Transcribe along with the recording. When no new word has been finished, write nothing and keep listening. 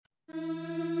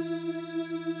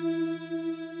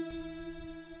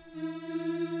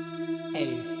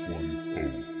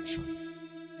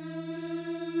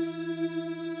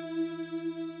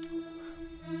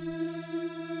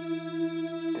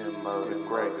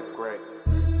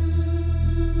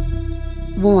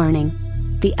Warning.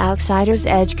 The Outsider's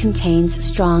Edge contains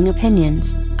strong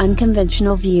opinions,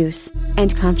 unconventional views,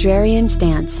 and contrarian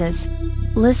stances.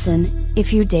 Listen,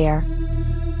 if you dare.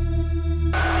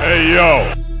 Hey,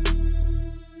 yo!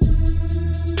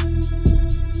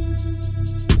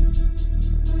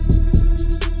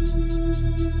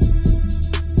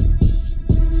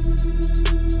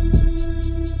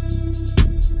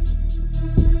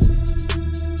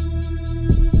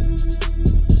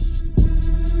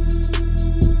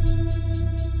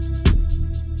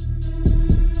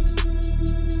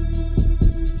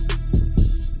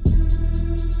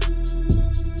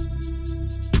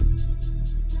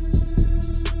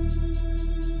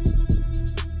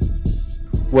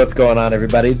 What's going on,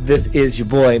 everybody? This is your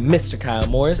boy, Mr. Kyle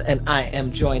Moores, and I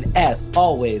am joined, as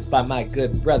always, by my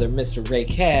good brother, Mr. Ray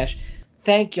Cash.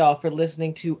 Thank y'all for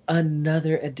listening to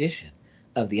another edition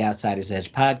of the Outsider's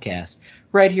Edge podcast,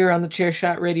 right here on the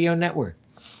Chairshot Radio Network.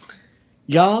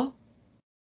 Y'all,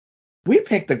 we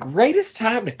picked the greatest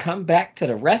time to come back to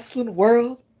the wrestling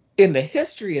world in the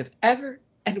history of ever,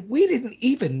 and we didn't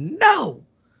even know.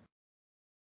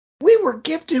 We were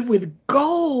gifted with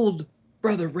gold,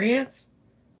 Brother Rance.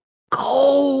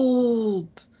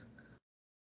 Gold.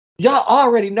 Y'all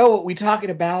already know what we talking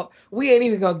about. We ain't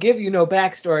even gonna give you no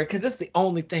backstory because it's the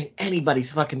only thing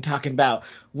anybody's fucking talking about.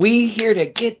 We here to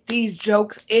get these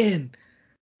jokes in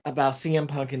about CM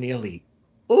Punk and the Elite.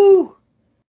 Ooh,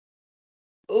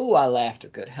 I laughed a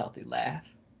good healthy laugh.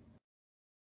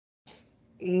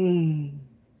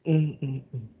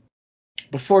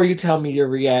 Before you tell me your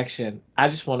reaction, I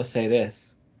just want to say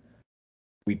this.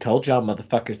 We told y'all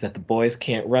motherfuckers that the boys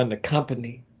can't run the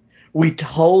company. We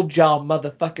told y'all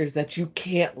motherfuckers that you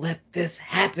can't let this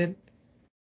happen.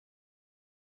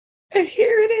 And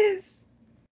here it is.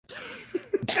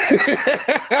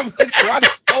 I've been trying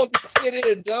to hold this shit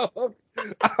in, dog.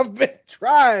 I've been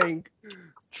trying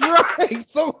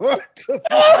so hard to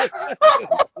I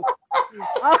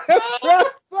have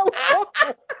tried so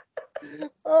hard.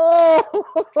 Oh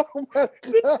my God.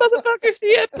 Motherfuckers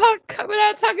see a Punk coming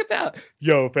out talking about,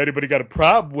 yo, if anybody got a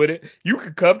problem with it, you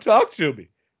can come talk to me.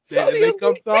 So they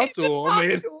come talk to him.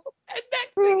 And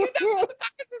next thing you know,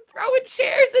 motherfuckers are throwing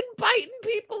chairs and biting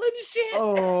people and shit.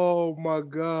 Oh my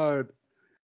God.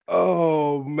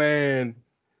 Oh man.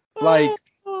 Like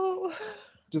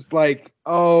just like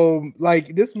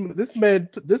like this man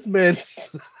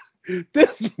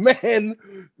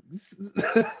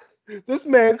this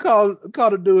man called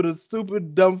a dude a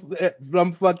stupid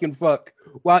dumb fucking fuck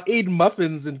while eating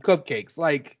muffins and cupcakes.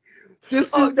 Like this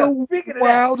is the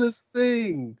wildest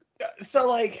thing. So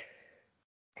like,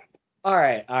 all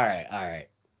right.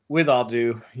 With all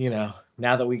due, now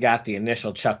that we got the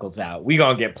initial chuckles out, we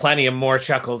gonna get plenty of more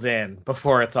chuckles in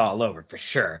before it's all over for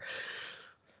sure.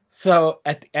 So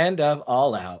at the end of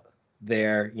All Out,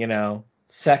 their,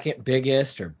 second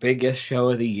biggest or biggest show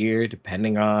of the year,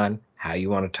 depending on how you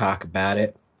want to talk about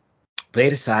it, they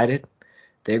decided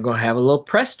they're going to have a little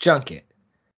press junket.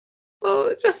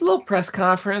 Well, just a little press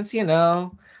conference,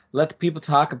 let the people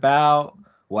talk about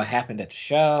what happened at the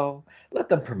show, let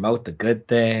them promote the good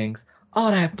things,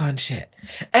 all that fun shit.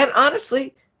 And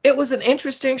honestly, it was an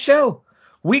interesting show.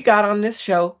 We got on this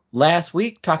show last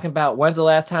week talking about when's the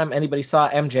last time anybody saw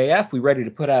MJF. We ready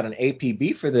to put out an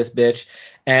APB for this bitch.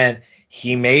 And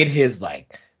he made his,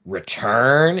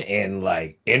 return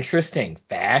in, interesting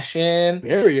fashion.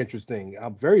 Very interesting.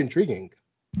 Very intriguing.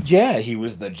 Yeah, he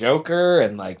was the Joker,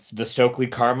 and, the Stokely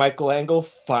Carmichael angle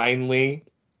finally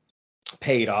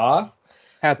paid off.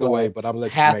 Hathaway, but I'm going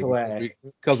to let you make it.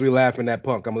 Because we laughing at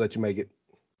Punk, I'm going to let you make it.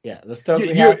 Yeah, the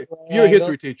Stokely You're a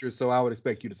history teacher, so I would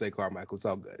expect you to say Carmichael. It's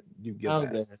all good. You give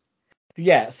that.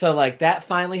 Yeah, so that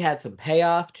finally had some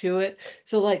payoff to it.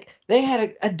 So they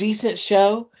had a decent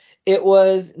show. It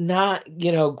was not,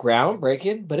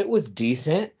 groundbreaking, but it was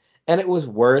decent, and it was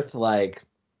worth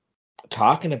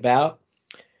talking about.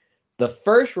 The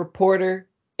first reporter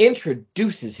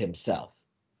introduces himself.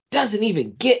 Doesn't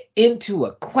even get into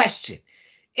a question.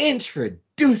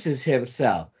 Introduces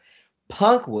himself.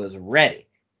 Punk was ready.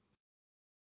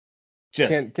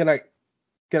 Can I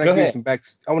give you some I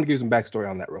want to give you some backstory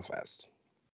on that real fast.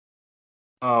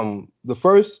 The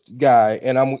first guy,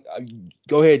 and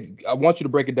go ahead. I want you to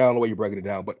break it down the way you're breaking it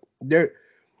down. But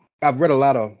I've read a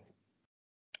lot of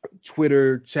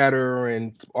Twitter chatter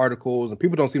and articles, and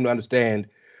people don't seem to understand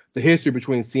the history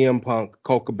between CM Punk,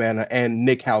 Colt Cabana, and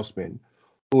Nick Hausman,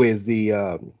 who is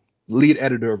the lead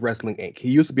editor of Wrestling Inc. He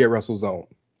used to be at WrestleZone.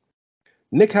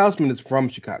 Nick Hausman is from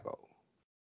Chicago.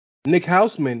 Nick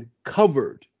Hausman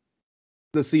covered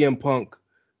the CM Punk,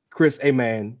 Chris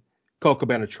Amann, Colt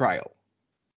Cabana trial.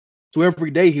 So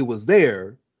every day he was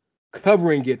there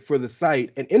covering it for the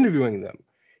site and interviewing them.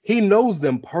 He knows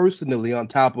them personally on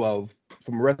top of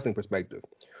from a wrestling perspective,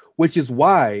 which is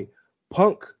why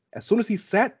Punk, as soon as he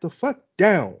sat the fuck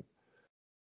down,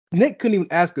 Nick couldn't even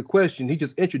ask a question. He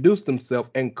just introduced himself,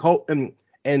 and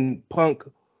Punk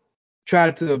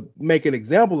tried to make an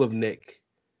example of Nick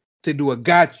to do a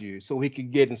got you so he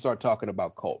could get and start talking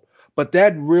about Colt. But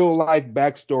that real life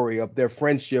backstory of their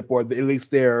friendship, or at least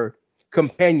their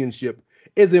companionship,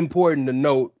 is important to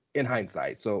note in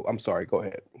hindsight. So I'm sorry, go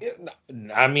ahead.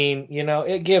 I mean,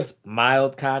 it gives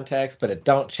mild context, but it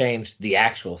don't change the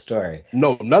actual story.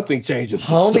 No, nothing changes the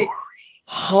story.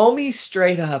 Homie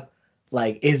straight up,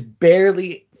 is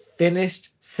barely finished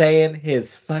saying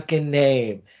his fucking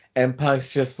name. And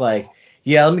Punk's just like,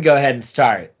 yeah, let me go ahead and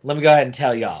start. Let me go ahead and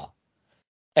tell y'all.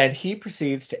 And he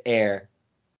proceeds to air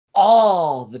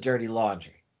all the dirty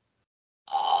laundry.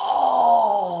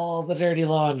 All the dirty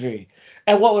laundry.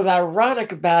 And what was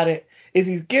ironic about it is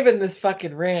he's giving this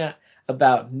fucking rant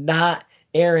about not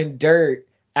airing dirt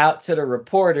out to the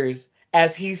reporters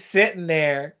as he's sitting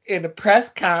there in a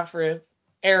press conference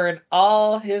airing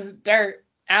all his dirt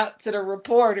out to the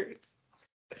reporters.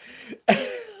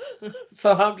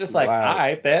 So I'm just like, wow. All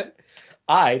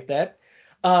right then.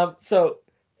 So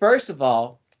first of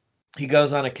all, he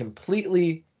goes on a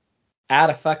completely out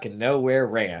of fucking nowhere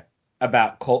rant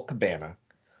about Colt Cabana,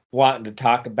 wanting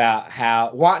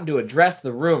to address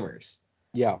the rumors.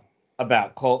 Yeah.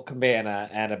 About Colt Cabana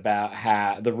and about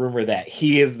how the rumor that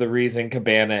he is the reason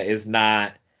Cabana is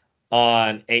not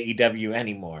on AEW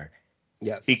anymore.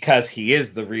 Yes. Because he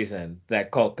is the reason that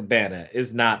Colt Cabana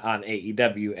is not on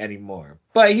AEW anymore.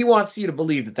 But he wants you to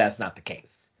believe that that's not the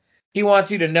case. He wants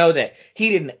you to know that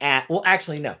he didn't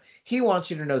he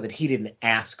wants you to know that he didn't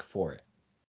ask for it.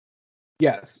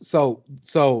 Yes. So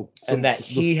and that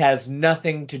he has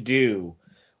nothing to do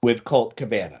with Colt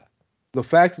Cabana. The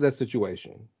facts of that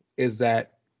situation is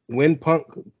that when Punk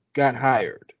got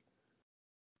hired,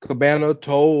 Cabana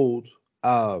told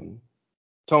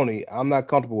Tony, I'm not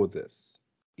comfortable with this.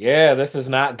 Yeah, this is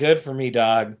not good for me,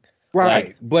 dog.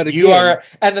 Right. But again,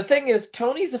 and the thing is,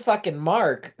 Tony's a fucking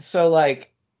mark. So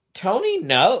Tony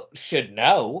should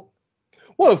know.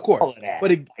 Well, of course.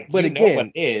 But again, know what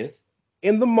it is.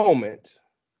 In the moment,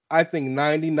 I think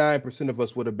 99% of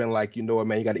us would have been like, you know what,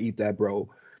 man, you got to eat that, bro.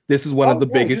 This is one of the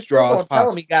biggest draws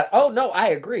possible. I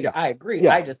agree. Yeah. I agree.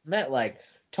 Yeah. I just meant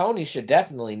Tony should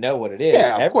definitely know what it is.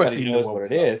 Yeah, of course he knows what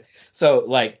it is. So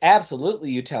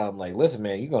absolutely, you tell him listen,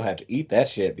 man, you're gonna have to eat that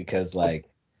shit because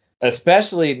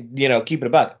especially keep it a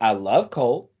buck. I love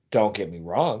Colt. Don't get me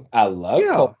wrong. I love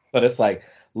Colt, but it's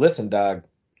listen, dog,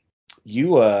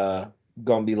 you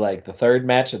gonna be the third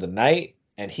match of the night,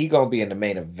 and he gonna be in the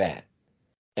main event,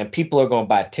 and people are gonna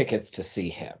buy tickets to see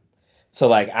him.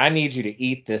 So I need you to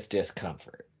eat this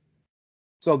discomfort.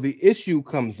 So the issue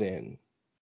comes in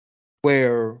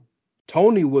where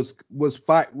Tony was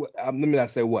fired. Let me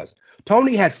not say was.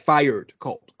 Tony had fired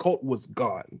Colt. Colt was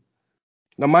gone.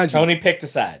 Now mind Tony picked a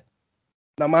side.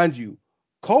 Now mind you,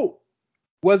 Colt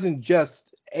wasn't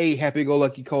just a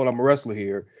happy-go-lucky Colt, I'm a wrestler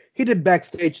here. He did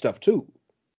backstage stuff too.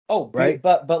 Oh, right.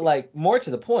 But more to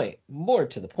the point.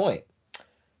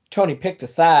 Tony picked a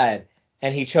side.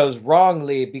 And he chose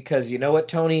wrongly because you know what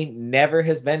Tony never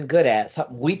has been good at?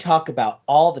 Something we talk about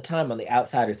all the time on the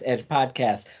Outsiders Edge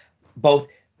podcast, both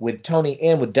with Tony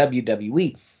and with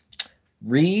WWE.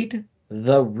 Read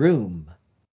the room,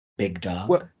 big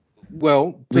dog.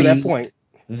 Well, to that point.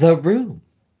 The room.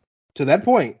 To that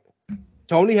point,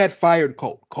 Tony had fired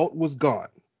Colt. Colt was gone.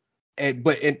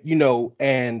 But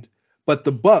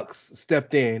the Bucks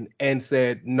stepped in and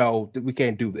said, no, we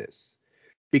can't do this.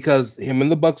 Because him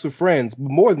and the Bucks are friends. But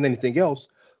more than anything else,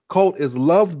 Colt is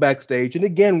loved backstage and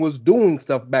again was doing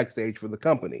stuff backstage for the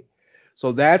company.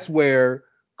 So that's where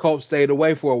Colt stayed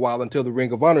away for a while until the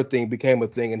Ring of Honor thing became a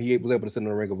thing and he was able to sit in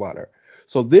the Ring of Honor.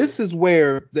 So this is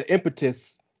where the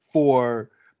impetus for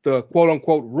the quote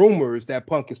unquote rumors that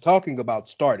Punk is talking about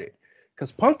started.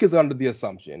 Because Punk is under the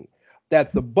assumption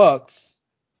that the Bucks,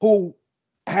 who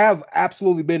have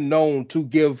absolutely been known to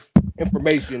give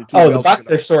information to the Bucks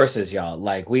are sources, y'all.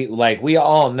 We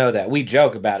all know that. We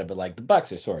joke about it, but the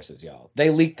Bucks are sources, y'all. They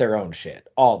leak their own shit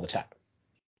all the time.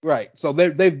 Right. So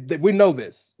they we know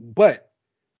this, but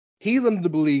he's under the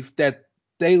belief that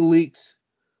they leaked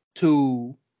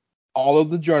to all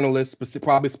of the journalists,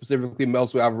 probably specifically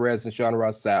Meltzer Alvarez and Sean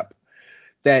Ross Sapp,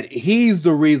 that he's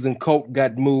the reason Colt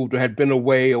got moved or had been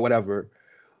away or whatever.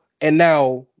 And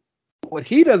now what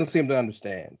he doesn't seem to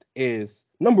understand is,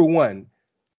 number one,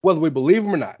 whether we believe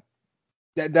him or not,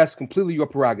 that's completely your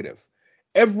prerogative.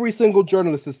 Every single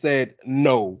journalist has said,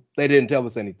 no, they didn't tell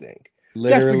us anything.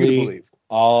 That's for you to Literally believe.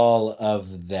 all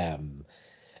of them.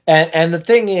 And the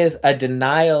thing is, a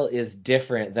denial is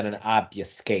different than an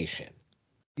obfuscation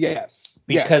Yes.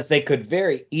 because they Yes. could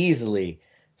very easily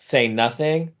say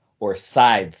nothing or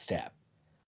sidestep.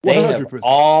 They have 100%.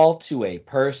 all to a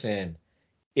person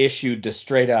issued the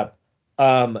straight up,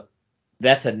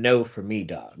 that's a no for me,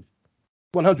 dog.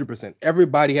 100%.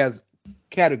 Everybody has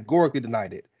categorically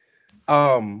denied it.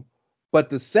 Um, but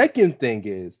the second thing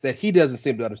is that he doesn't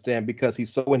seem to understand because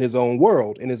he's so in his own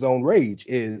world, in his own rage,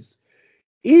 is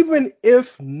even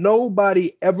if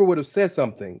nobody ever would have said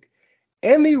something,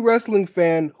 any wrestling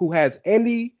fan who has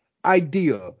any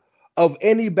idea of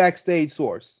any backstage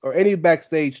source or any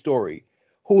backstage story,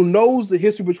 who knows the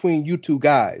history between you two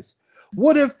guys,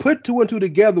 would have put two and two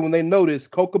together when they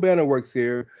noticed Colt Cabana works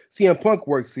here, CM Punk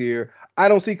works here. I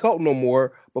don't see Colt no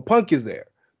more, but Punk is there.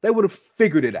 They would have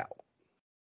figured it out,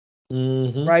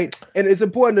 Mm-hmm. right? And it's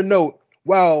important to note,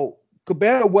 while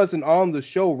Cabana wasn't on the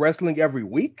show wrestling every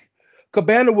week,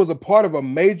 Cabana was a part of a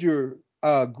major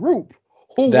group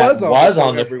who That was on the was show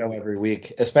on the every show week. every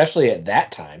week, especially at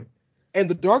that time. And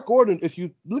the Dark Order, if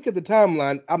you look at the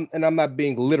timeline, I'm not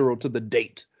being literal to the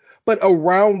date, but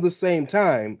around the same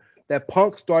time that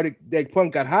Punk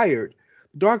got hired,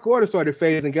 Dark Order started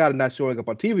phasing out and not showing up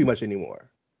on TV much anymore.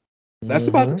 That's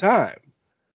about the Mm-hmm. time.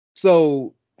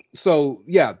 So,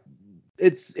 yeah,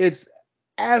 it's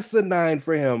asinine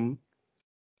for him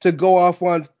to go off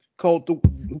on Colt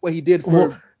what he did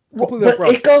Well, for completely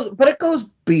unprompted. but it goes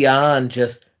beyond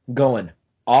just going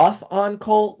off on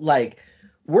Colt. Like,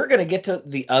 we're gonna get to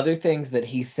the other things that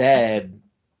he said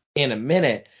in a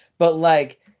minute, but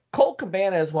like, Colt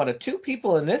Cabana is one of two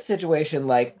people in this situation.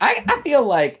 Like, I feel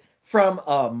like from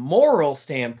a moral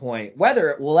standpoint, whether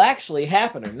it will actually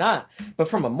happen or not, but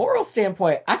from a moral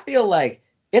standpoint, I feel like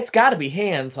it's got to be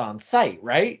hands on site,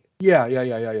 right? Yeah.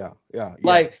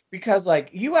 Like, because like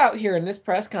you out here in this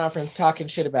press conference talking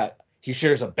shit about he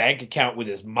shares a bank account with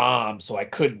his mom, so I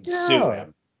couldn't sue Yeah.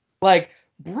 him. Like,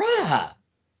 bruh,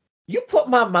 you put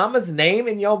my mama's name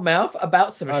in your mouth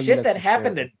about some shit that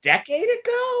happened a Unnecessary. decade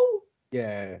ago?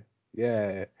 Yeah.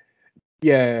 Yeah.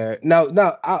 Yeah.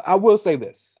 Now, I will say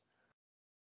this.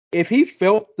 If he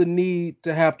felt the need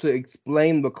to have to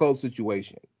explain the Colt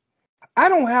situation, I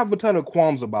don't have a ton of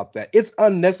qualms about that. It's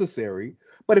unnecessary.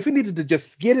 But if he needed to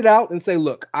just get it out and say,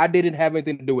 look, I didn't have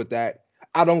anything to do with that.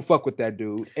 I don't fuck with that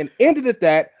dude. And ended at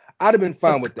that, I'd have been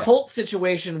fine But the with that. Colt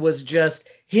situation was just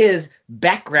his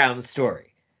background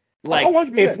story. Oh, Like,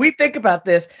 if 100%. we think about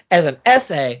this as an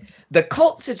essay, the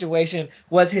Colt situation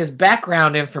was his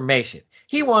background information.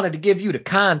 He wanted to give you the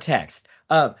context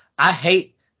of I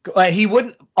hate. He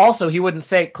wouldn't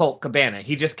say Colt Cabana.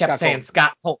 He just kept Got saying Colt.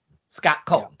 Scott Colton. Scott Yeah.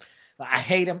 Colton. I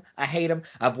hate him. I hate him.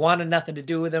 I've wanted nothing to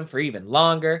do with him for even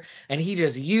longer. And he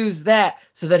just used that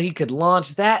so that he could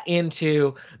launch that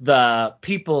into the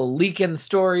people leaking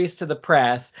stories to the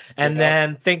press and Yeah.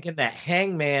 then thinking that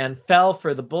Hangman fell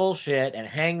for the bullshit and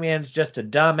Hangman's just a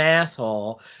dumb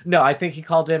asshole. No, I think he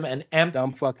called him an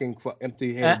Dumb fucking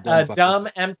empty-headed dumb fucker. dumb,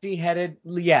 empty-headed,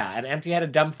 yeah, an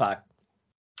empty-headed dumb fuck.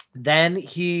 Then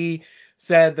he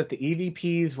said that the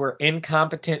EVPs were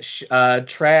incompetent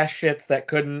trash shits that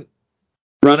couldn't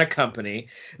run a company.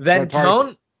 Run a Then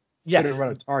target. yeah, Couldn't run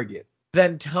a target.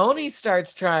 then Tony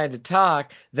starts trying to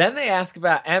talk. Then they ask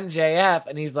about MJF,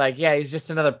 and he's like, "Yeah, he's just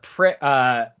another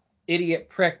idiot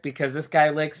prick because this guy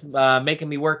likes making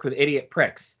me work with idiot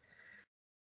pricks."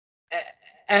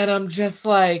 And I'm just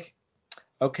like,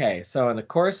 okay, so in the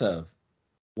course of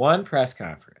one press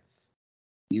conference,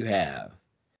 you have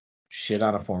shit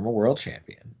on a former world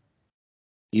champion.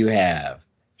 You have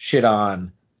shit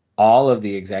on all of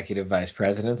the executive vice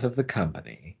presidents of the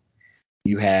company.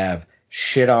 You have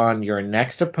shit on your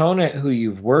next opponent who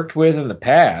you've worked with in the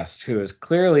past, who is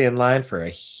clearly in line for a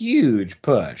huge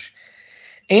push.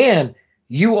 And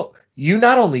you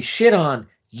not only shit on,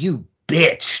 you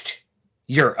bitched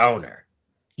your owner.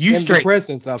 You In the straight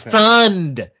presence of him.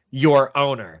 sunned your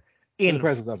owner In the in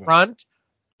presence of him. front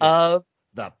Yeah. of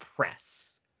the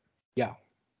press. Yeah.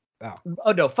 Yeah.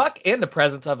 Oh no, fuck in the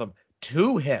presence of him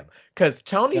to him. Because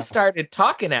Tony Yeah. started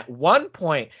talking at one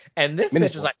point, and this Many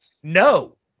bitch was like, points.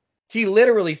 no. He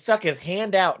literally stuck his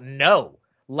hand out, no.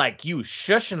 Like you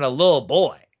shushing a little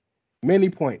boy. Many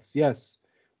points. Yes.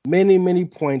 Many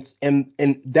points. And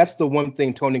that's the one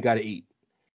thing Tony got to eat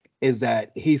is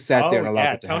that he sat there Oh and allowed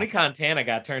yeah, that to Tony happen. Montana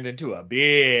got turned into a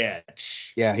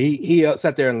bitch. Yeah, he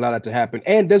sat there and allowed that to happen.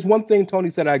 And there's one thing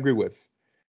Tony said I agree with.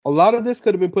 A lot of this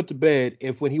could have been put to bed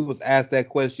if when he was asked that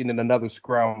question in another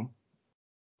scrum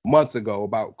months ago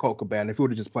about Colt Cabana, if he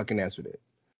would have just fucking answered it.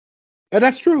 And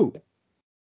that's true.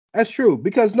 That's true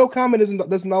because no comment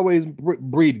doesn't always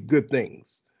breed good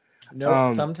things.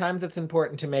 Nope. Sometimes it's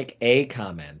important to make a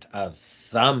comment of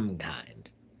some kind.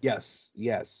 Yes,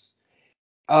 yes.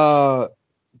 Uh,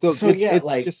 it's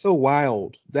like just so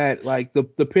wild that like the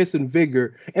piss and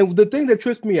vigor. And the thing that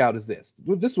trips me out is this.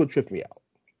 This is what tripped me out.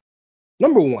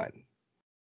 Number one,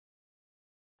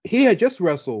 he had just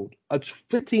wrestled a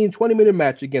 15, 20-minute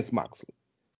match against Moxley,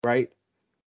 right?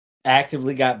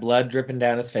 actively got blood dripping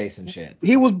down his face and shit.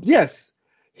 He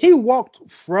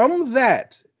walked from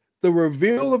that. The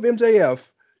reveal of MJF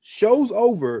shows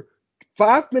over.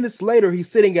 5 minutes later, he's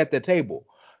sitting at the table.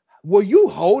 Were you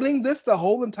holding this the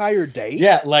whole entire day?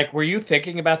 Yeah, like were you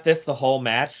thinking about this the whole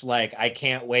match? Like I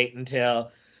can't wait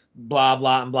until blah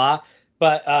blah and blah.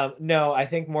 But no, I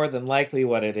think more than likely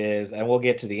what it is, and we'll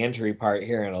get to the injury part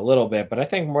here in a little bit, but I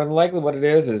think more than likely what it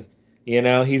is,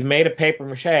 he's made of paper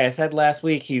mache. I said last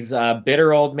week he's a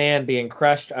bitter old man being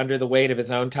crushed under the weight of his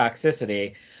own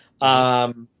toxicity.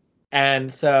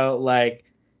 And so like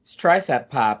his tricep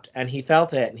popped and he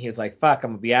felt it and he's like, fuck,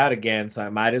 I'm gonna be out again, so I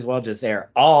might as well just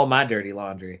air all my dirty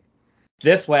laundry.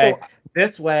 This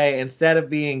way, instead of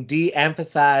being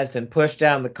de-emphasized and pushed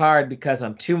down the card because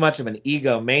I'm too much of an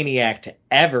egomaniac to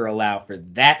ever allow for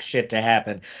that shit to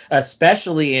happen,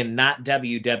 especially in not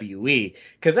WWE.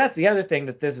 Because that's the other thing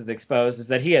that this is exposed is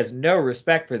that he has no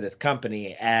respect for this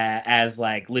company as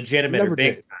like legitimate or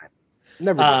big time.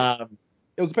 Never did.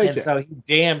 It was a paycheck. And so he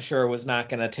damn sure was not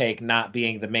going to take not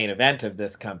being the main event of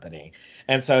this company.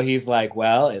 And so he's like,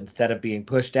 well, instead of being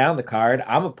pushed down the card,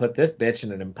 I'm going to put this bitch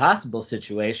in an impossible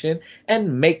situation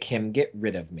and make him get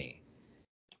rid of me.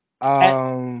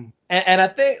 And I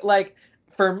think, like,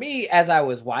 for me, as I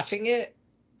was watching it,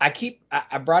 I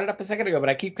brought it up a second ago, but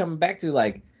I keep coming back to,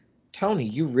 like, Tony,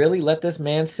 you really let this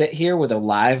man sit here with a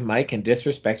live mic and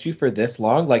disrespect you for this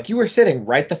long? Like, you were sitting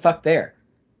right the fuck there.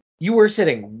 You were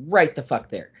sitting right the fuck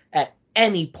there. At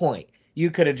any point,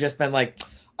 you could have just been like,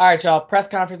 all right, y'all, press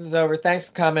conference is over. Thanks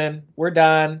for coming. We're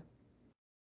done.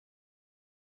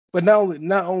 But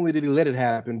not only did he let it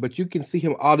happen, but you can see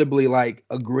him audibly like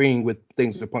agreeing with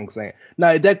things that Punk's saying.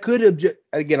 Now that could have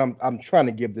again, I'm trying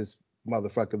to give this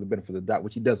motherfucker the benefit of the doubt,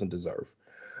 which he doesn't deserve.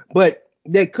 But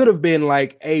there could have been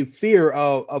like a fear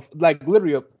of like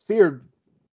literally a fear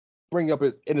bring up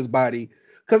in his body.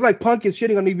 Because like Punk is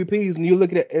shitting on EVPs, and you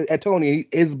look at Tony,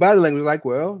 his body language is like,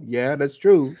 well, yeah, that's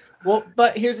true. Well,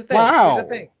 but here's the thing. Wow. Here's the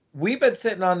thing. We've been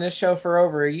sitting on this show for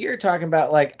over a year talking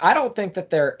about, like, I don't think that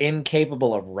they're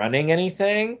incapable of running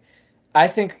anything. I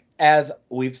think, as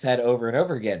we've said over and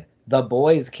over again, the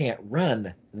boys can't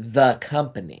run the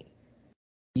company.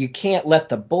 You can't let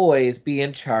the boys be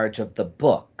in charge of the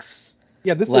books.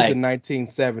 Yeah, this is in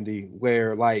 1970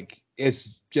 where like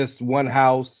it's just one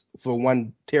house for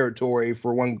one territory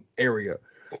for one area.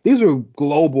 These are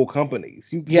global companies.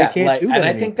 You can't do that. And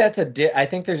I think I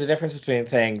think there's a difference between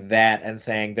saying that and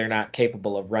saying they're not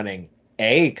capable of running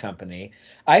a company.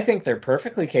 I think they're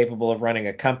perfectly capable of running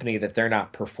a company that they're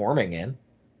not performing in.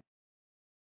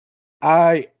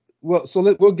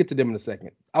 We'll get to them in a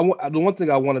second. The one thing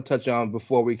I want to touch on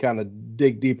before we kind of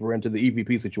dig deeper into the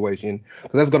EVP situation,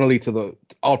 because that's going to lead to the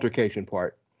altercation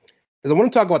part, is I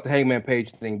want to talk about the Hangman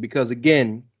Page thing because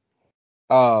again,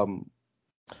 the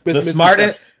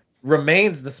smartest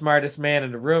remains the smartest man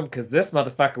in the room because this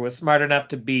motherfucker was smart enough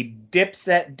to be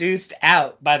dipset deuced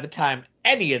out by the time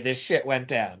any of this shit went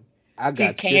down.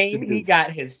 He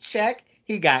got his check,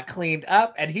 he got cleaned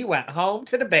up, and he went home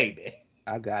to the baby.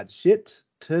 I got shit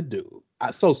to do.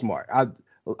 So smart.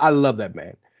 I love that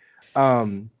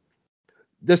man.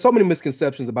 There's so many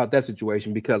misconceptions about that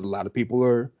situation because a lot of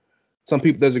people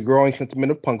there's a growing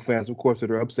sentiment of Punk fans, of course,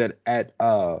 that are upset at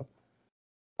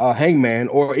Hangman,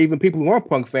 or even people who aren't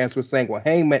Punk fans were saying, well,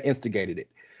 Hangman instigated it.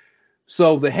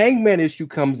 So the Hangman issue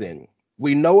comes in.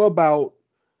 We know about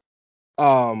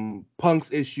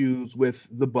Punk's issues with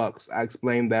the Bucks. I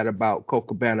explained that about Colt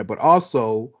Cabana, but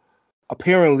also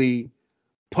apparently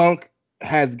Punk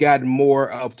has gotten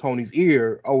more of Tony's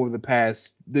ear over the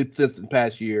past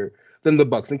year than the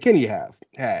Bucks and Kenny have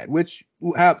had, which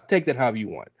take that however you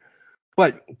want.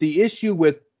 But the issue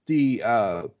with the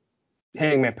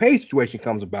Hangman Page situation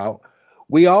comes about.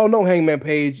 We all know Hangman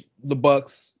Page, the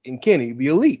Bucks, and Kenny, the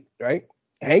Elite, right?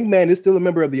 Hangman is still a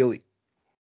member of the Elite.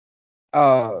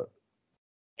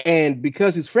 And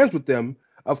because he's friends with them,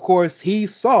 of course, he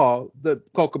saw the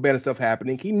Colt Cabana stuff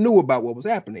happening. He knew about what was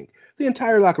happening. The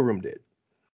entire locker room did.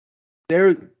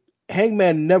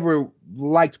 Hangman never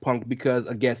liked Punk because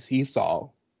I guess he saw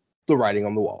the writing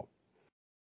on the wall.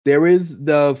 There is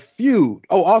the feud.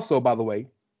 Oh, also, by the way,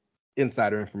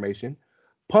 insider information.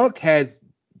 Punk has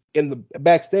in the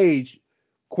backstage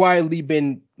quietly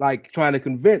been like trying to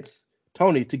convince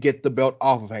Tony to get the belt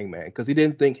off of Hangman because he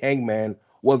didn't think Hangman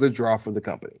was a draw for the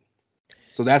company.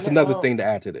 So that's another No, thing to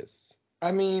add to this.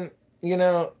 I mean,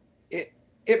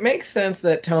 it makes sense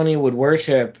that Tony would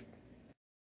worship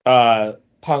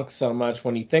Punk so much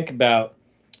when you think about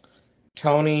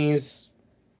Tony's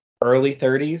early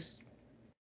 30s.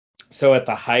 So at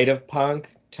the height of Punk,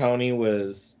 Tony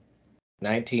was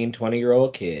 19,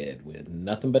 20-year-old kid with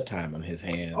nothing but time on his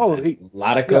hands Oh, and a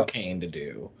lot of yeah, cocaine to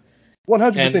do. And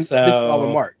 100% this is all a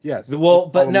so, mark. Yes, this well, is all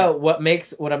but a no, mark. what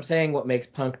makes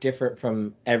Punk different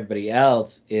from everybody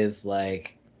else is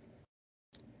like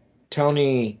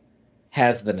Tony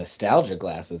has the nostalgia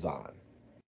glasses on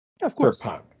Yeah, of for course.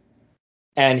 Punk.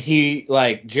 And he,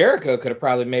 like, Jericho could have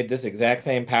probably made this exact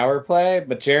same power play,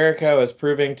 but Jericho is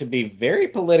proving to be very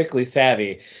politically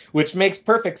savvy, which makes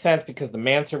perfect sense because the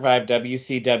man survived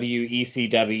WCW,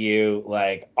 ECW,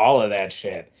 like, all of that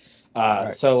shit.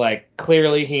 Right. So, like,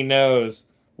 clearly he knows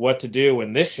what to do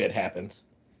when this shit happens.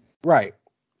 Right.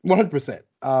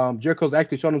 100%. Jericho's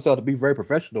actually shown himself to be very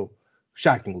professional,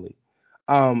 shockingly.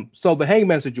 So the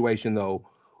Hangman situation, though,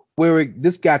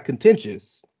 this got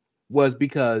contentious was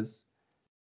because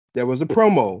there was a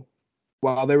promo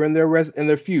while they were in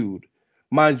their feud.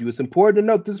 Mind you, it's important to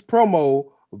note this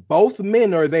promo, both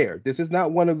men are there. This is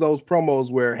not one of those promos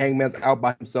where Hangman's out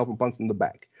by himself and Punk's in the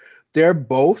back. They're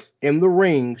both in the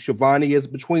ring. Shivani is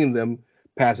between them,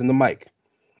 passing the mic.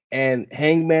 And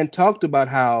Hangman talked about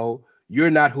how you're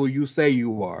not who you say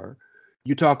you are.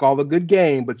 You talk all the good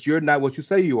game, but you're not what you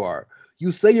say you are.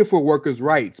 You say you're for workers'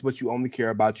 rights, but you only care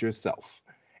about yourself.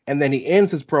 And then he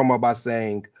ends his promo by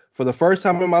saying, for the first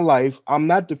time in my life, I'm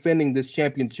not defending this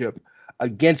championship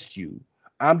against you.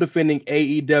 I'm defending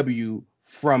AEW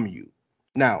from you.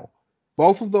 Now,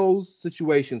 both of those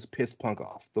situations pissed Punk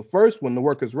off. The first one, the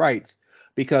workers' rights,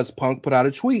 because Punk put out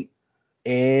a tweet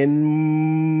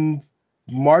in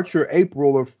March or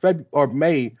April or February or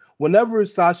May, whenever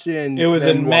Sasha It and was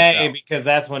Naomi in walked May out. because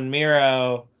that's when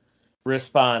Miro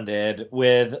responded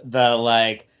with the,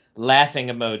 like, laughing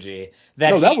emoji that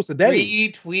No, that he was the day.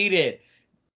 retweeted.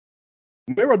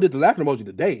 Miro did the laughing emoji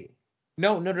today.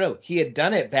 No. He had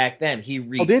done it back then. He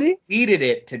Oh, did he? retweeted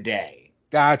it today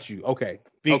Got you. Okay.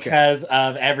 Okay. because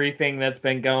of everything that's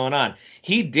been going on.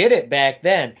 He did it back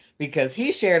then because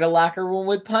he shared a locker room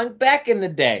with Punk back in the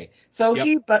day. So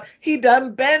Yep. he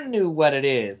done Ben knew what it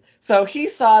is. So he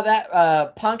saw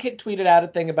that Punk had tweeted out a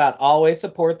thing about always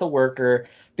support the worker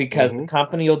because the Mm-hmm.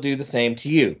 company will do the same to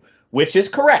you, which is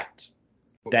correct.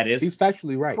 That is He's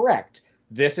factually right. correct.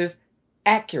 This is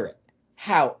accurate.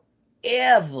 However,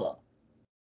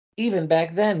 even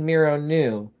back then, Miro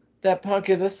knew that Punk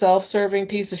is a self-serving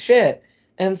piece of shit.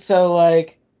 And so,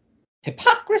 like,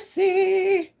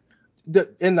 hypocrisy.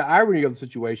 In the irony of the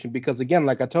situation, because again,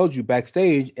 like I told you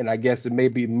backstage, and I guess it may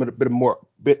be a bit more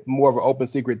of an open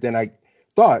secret than I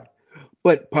thought,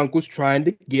 but Punk was trying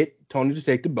to get Tony to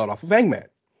take the belt off of Hangman.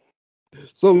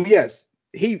 So yes,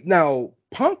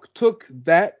 Punk took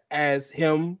that as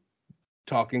him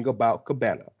talking about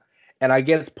Cabana. And I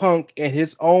guess Punk, in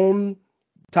his own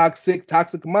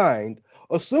toxic mind,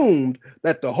 assumed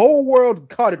that the whole world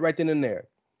caught it right then and there.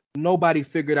 Nobody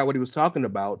figured out what he was talking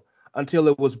about until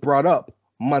it was brought up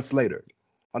months later.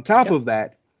 On top Yep. of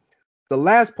that, the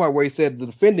last part where he said the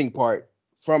defending part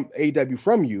from AEW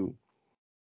from you,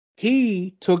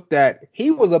 he took that,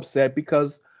 he was upset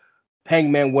because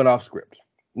Hangman went off script.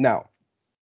 Now,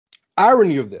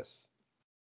 irony of this,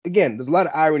 again, there's a lot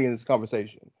of irony in this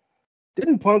conversation.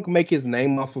 Didn't Punk make his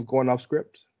name off of going off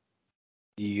script?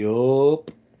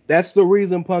 Yup. That's the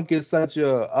reason Punk is such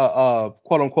a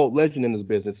quote unquote legend in this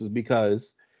business, is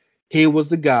because he was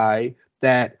the guy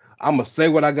that I'm gonna say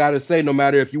what I gotta say no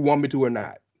matter if you want me to or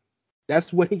not.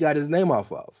 That's what he got his name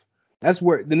off of. That's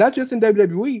where, not just in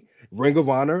WWE, Ring of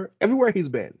Honor, everywhere he's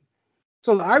been.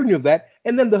 So the irony of that,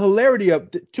 and then the hilarity of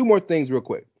two more things real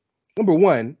quick. Number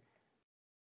one,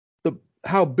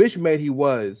 how bitch made he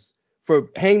was for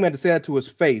Hangman to say that to his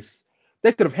face.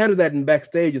 They could have handled that in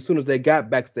backstage as soon as they got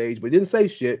backstage, but he didn't say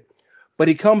shit. But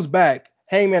he comes back,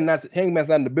 Hangman's not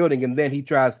in the building, and then he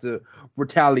tries to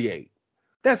retaliate.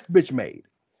 That's bitch made.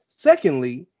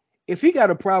 Secondly, if he got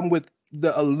a problem with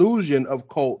the illusion of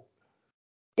Colt,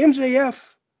 MJF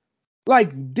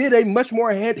like did a much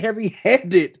more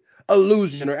heavy-handed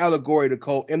allusion or allegory to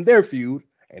Colt in their feud,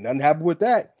 and nothing happened with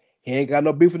that. He ain't got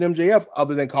no beef with MJF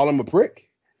other than call him a prick.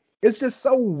 It's just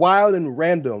so wild and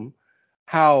random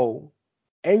how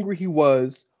angry he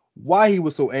was, why he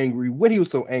was so angry, when he was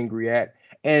so angry at,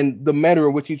 and the manner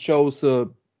in which he chose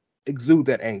to exude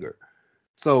that anger.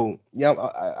 So yeah,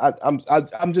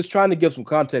 I'm just trying to give some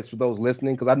context for those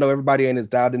listening because I know everybody ain't as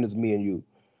dialed in as me and you.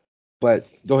 But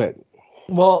go ahead.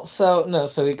 Well, so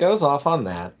he goes off on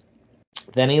that.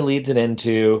 Then he leads it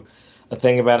into a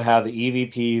thing about how the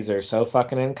EVPs are so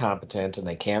fucking incompetent and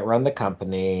they can't run the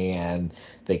company and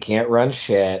they can't run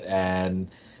shit. And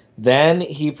then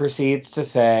he proceeds to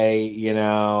say,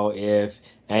 if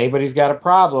anybody's got a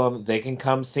problem, they can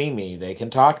come see me. They can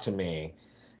talk to me.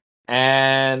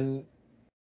 And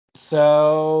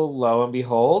so, lo and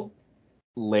behold,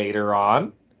 later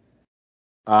on,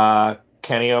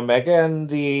 Kenny Omega and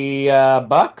the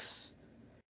Bucks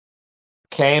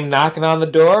came knocking on the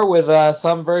door with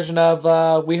some version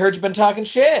of "We heard you've been talking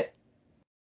shit,"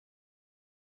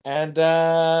 and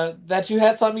that you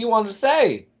had something you wanted to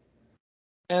say,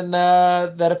 and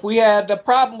that if we had a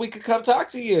problem, we could come talk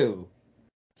to you.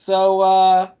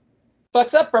 So,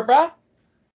 Bucks up, bruh.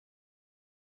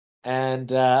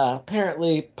 And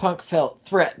apparently, Punk felt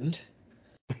threatened,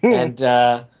 and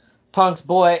Punk's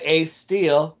boy Ace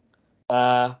Steel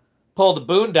pulled the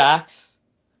boondocks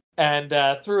and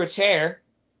threw a chair.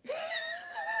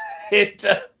 Hit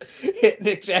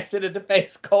Nick Jackson in the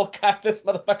face. Cole got this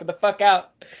motherfucker the fuck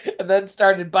out, and then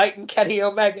started biting Kenny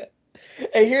Omega.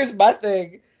 And here's my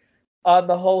thing on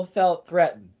the whole felt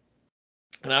threatened,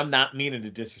 and I'm not meaning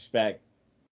to disrespect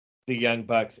the Young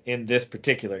Bucks in this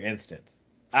particular instance.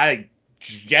 I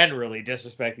generally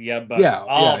disrespect the Young Bucks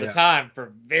all the time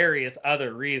for various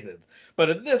other reasons, but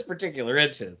in this particular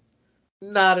instance,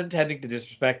 not intending to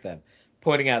disrespect them,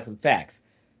 pointing out some facts.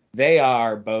 They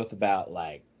are both about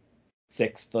like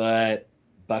 6 foot,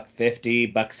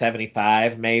 $150,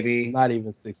 $175 maybe. Not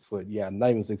even 6 foot. Yeah, not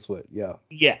even 6 foot. Yeah.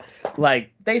 Yeah,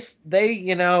 like they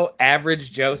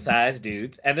average Joe size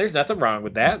dudes, and there's nothing wrong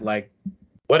with that. Like,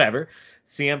 whatever.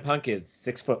 CM Punk is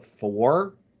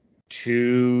 6'4",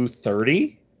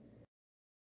 230.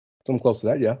 Something close to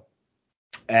that, yeah.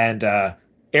 And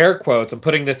air quotes. I'm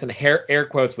putting this in air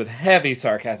quotes with heavy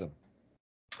sarcasm.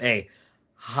 A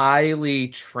highly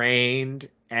trained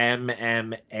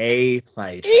MMA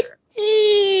fighter.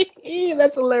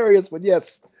 That's hilarious, but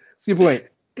yes. See your point.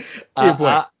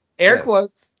 Air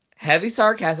quotes, heavy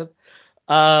sarcasm.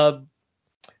 And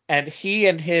he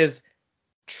and his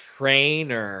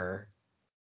trainer,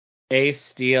 Ace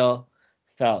Steel,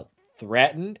 felt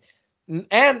threatened.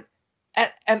 And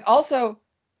also,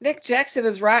 Nick Jackson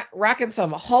is rocking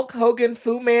some Hulk Hogan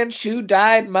Fu Manchu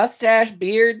dyed mustache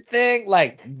beard thing.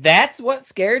 Like, that's what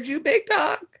scared you, big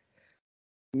dog?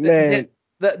 Man.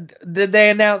 Did they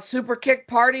announce Super Kick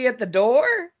Party at the door?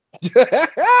 Super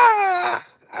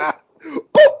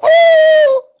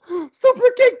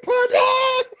Kick Party!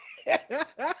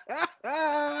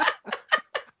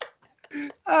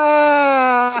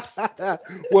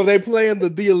 Were they playing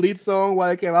the Elite song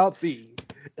while it came out? The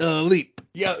Elite.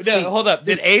 Yo, no, hold up.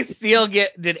 Did Ace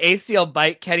Steel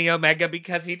bite Kenny Omega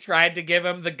because he tried to give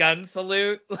him the gun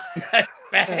salute?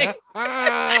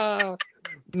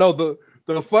 No, the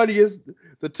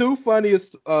two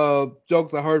funniest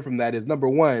jokes I heard from that is, number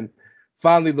one,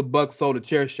 finally the Bucks sold a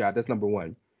chair shot. That's number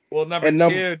one. Well, number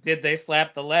two, did they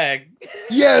slap the leg?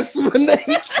 Yes, when they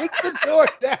kicked the door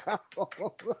down.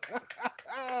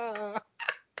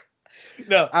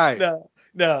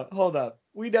 No, hold up.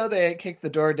 We know they ain't kicked the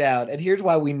door down, and here's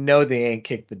why we know they ain't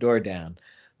kicked the door down.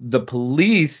 The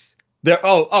police,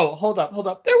 hold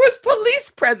up. There was police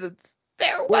presence.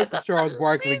 There was a Charles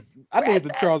Barkley. I think it's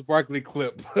the Charles Barkley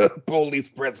clip. Police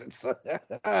presence.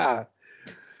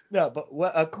 No, but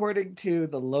according to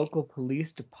the local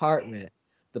police department,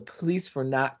 the police were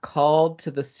not called to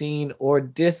the scene or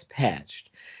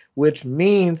dispatched, which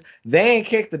means they ain't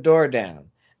kicked the door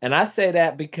down. And I say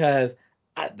that because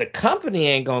the company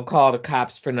ain't gonna call the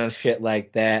cops for no shit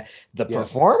like that. The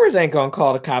performers ain't gonna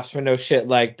call the cops for no shit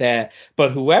like that.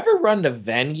 But whoever run the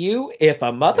venue, if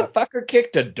a motherfucker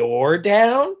kicked a door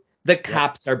down, the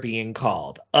cops are being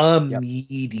called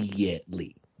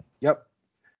immediately. Yep.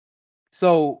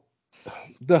 So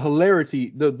the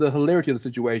hilarity of the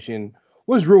situation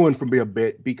was ruined for me a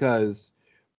bit because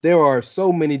there are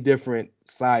so many different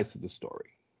sides to the story.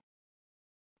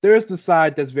 There's the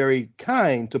side that's very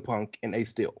kind to Punk and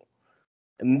Ace Steel.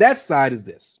 And that side is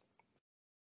this.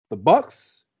 The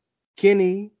Bucks,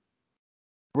 Kenny,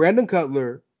 Brandon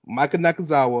Cutler, Micah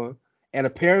Nakazawa, and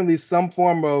apparently some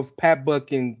form of Pat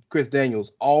Buck and Chris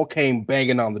Daniels all came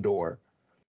banging on the door.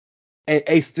 And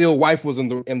Ace Steel's wife was in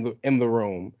the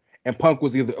room, and Punk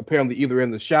was either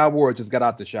in the shower or just got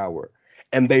out the shower,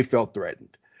 and they felt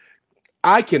threatened.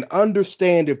 I can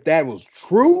understand if that was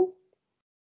true.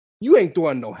 You ain't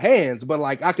throwing no hands, but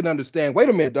like I can understand. Wait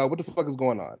a minute, dog. What the fuck is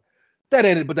going on? But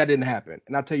that didn't happen,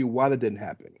 and I'll tell you why that didn't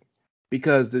happen.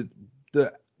 Because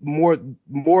the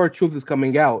more truth is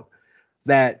coming out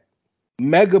that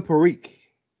Mega Parikh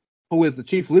who is the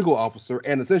chief legal officer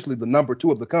and essentially the number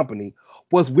two of the company,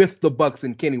 was with the Bucks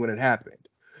and Kenny when it happened.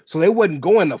 So they wasn't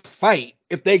going to fight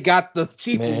if they got the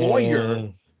chief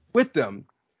lawyer with them.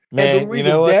 And the Man, you know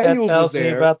reason what that Daniels was tells me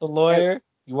there, about the lawyer?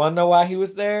 You want to know why he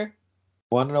was there?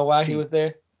 Want to know why he was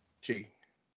there?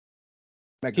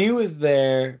 He was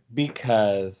there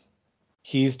because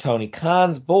he's Tony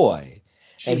Khan's boy.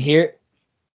 And here...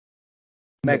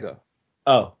 Mega.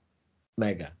 Oh,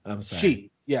 Mega. I'm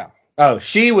sorry. Yeah. Oh,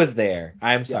 she was there.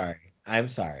 I'm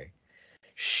sorry.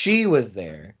 She was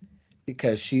there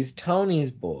because she's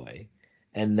Tony's boy.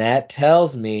 And that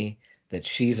tells me that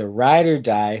she's a ride or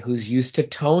die who's used to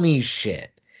Tony's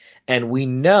shit. And we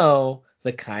know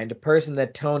the kind of person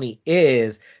that Tony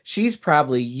is. She's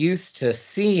probably used to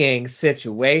seeing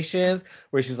situations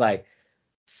where she's like,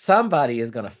 somebody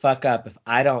is going to fuck up if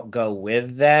I don't go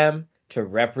with them to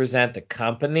represent the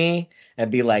company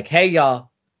and be like, hey, y'all,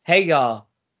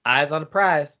 eyes on the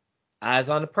prize.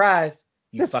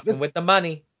 You fucking with the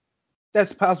money.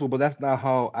 That's possible, but that's not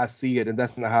how I see it, and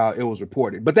that's not how it was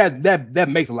reported. But that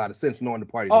makes a lot of sense knowing the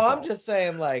parties. Oh, I'm just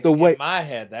saying, like, in my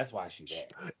head, that's why she's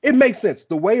there. It makes sense.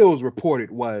 The way it was reported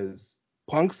was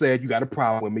Punk said, "You got a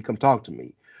problem with me? Come talk to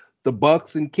me." The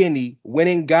Bucks and Kenny went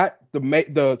and got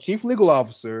the chief legal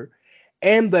officer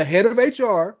and the head of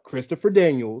HR, Christopher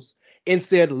Daniels, and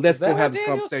said, "Let's go have this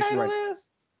conversation right now."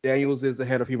 Daniels is the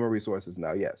head of human resources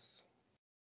now. Yes.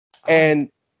 Oh.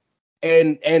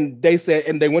 And they said,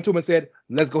 and they went to him and said,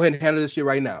 let's go ahead and handle this shit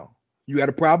right now. You got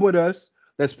a problem with us.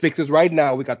 Let's fix this right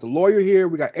now. We got the lawyer here.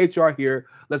 We got HR here.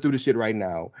 Let's do this shit right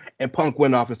now. And Punk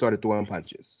went off and started throwing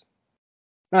punches.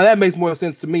 Now that makes more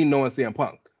sense to me knowing CM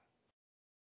Punk.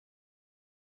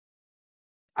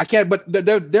 I can't, but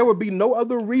there would be no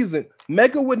other reason.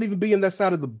 Mega wouldn't even be in that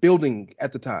side of the building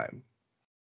at the time.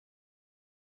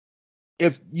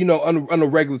 If, on a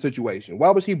regular situation. Why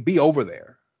would she be over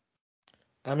there?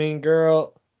 I mean,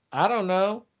 girl, I don't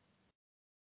know.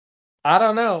 I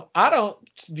don't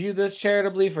view this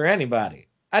charitably for anybody.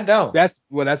 I don't. That's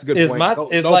a good point.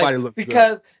 Nobody looks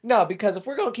because good. Because if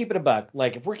we're gonna keep it a buck,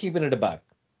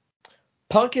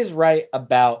 Punk is right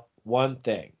about one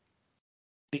thing.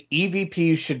 The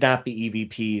EVPs should not be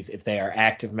EVPs if they are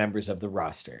active members of the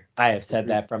roster. I have said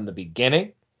that from the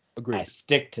beginning. Agreed. I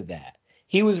stick to that.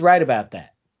 He was right about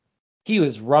that. He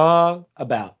was wrong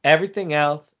about everything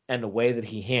else and the way that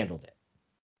he handled it.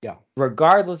 Yeah.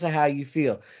 Regardless of how you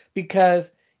feel.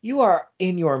 Because you are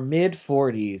in your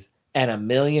mid-40s and a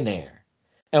millionaire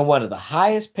and one of the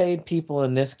highest paid people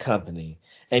in this company,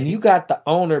 and you got the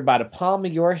owner by the palm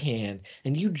of your hand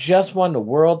and you just won the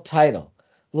world title.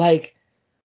 Like,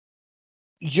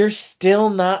 you're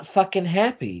still not fucking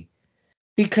happy.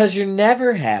 Because you're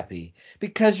never happy.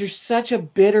 Because you're such a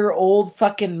bitter old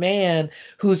fucking man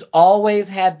who's always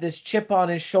had this chip on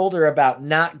his shoulder about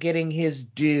not getting his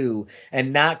due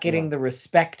and not getting the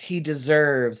respect he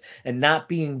deserves and not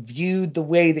being viewed the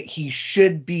way that he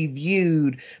should be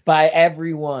viewed by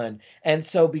everyone. And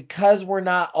so because we're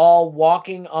not all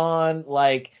walking on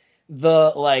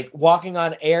walking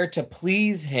on air to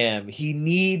please him, he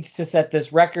needs to set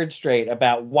this record straight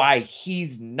about why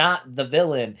he's not the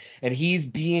villain and he's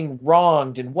being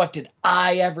wronged and what did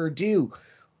I ever do.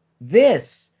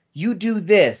 You do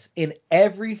this in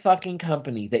every fucking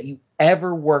company that you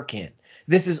ever work in.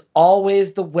 This is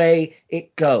always the way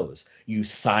it goes. You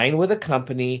sign with a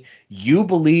company, you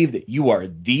believe that you are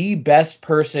the best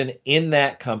person in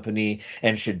that company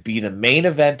and should be the main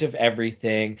event of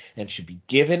everything and should be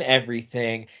given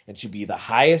everything and should be the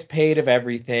highest paid of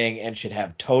everything and should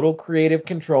have total creative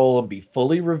control and be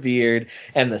fully revered.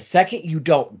 And the second you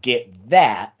don't get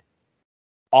that,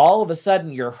 all of a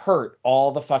sudden you're hurt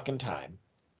all the fucking time.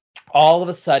 All of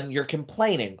a sudden you're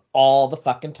complaining all the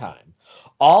fucking time.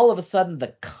 All of a sudden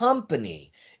the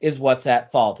company is what's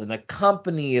at fault and the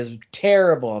company is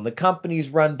terrible and the company's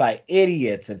run by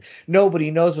idiots and nobody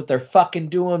knows what they're fucking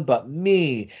doing but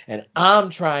me and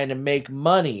I'm trying to make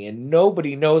money and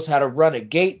nobody knows how to run a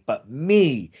gate but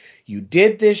me. You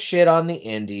did this shit on the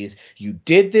indies. You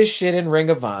did this shit in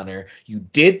Ring of Honor. You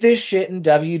did this shit in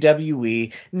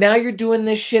WWE. Now you're doing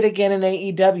this shit again in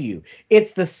AEW.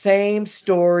 It's the same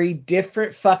story,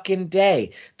 different fucking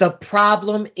day. The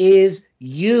problem is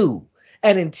you.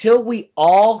 And until we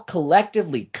all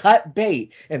collectively cut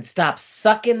bait and stop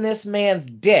sucking this man's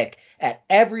dick at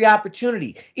every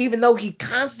opportunity, even though he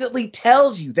constantly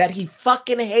tells you that he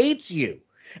fucking hates you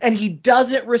and he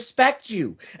doesn't respect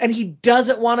you and he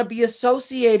doesn't want to be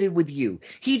associated with you.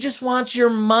 He just wants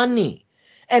your money.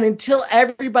 And until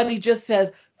everybody just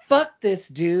says, fuck this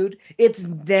dude, it's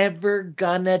never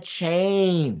gonna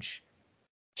change.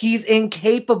 He's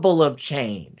incapable of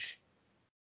change.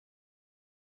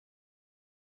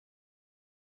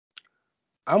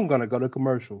 I'm gonna go to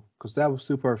commercial because that was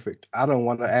too perfect. I don't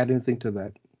want to add anything to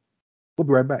that. We'll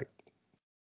be right back.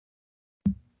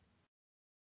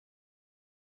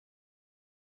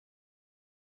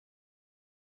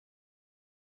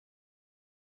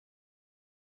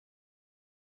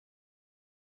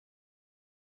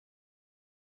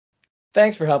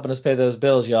 Thanks for helping us pay those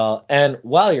bills, y'all. And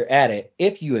while you're at it,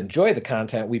 if you enjoy the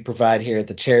content we provide here at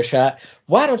The Chair Shot,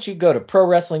 why don't you go to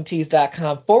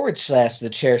prowrestlingtees.com/The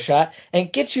Chair Shot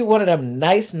and get you one of them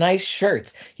nice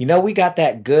shirts. You know, we got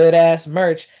that good ass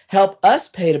merch. Help us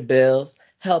pay the bills.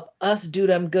 Help us do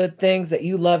them good things that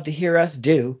you love to hear us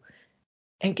do.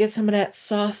 And get some of that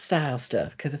soft style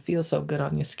stuff because it feels so good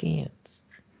on your skins.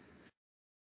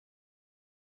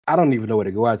 I don't even know where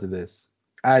to go after this.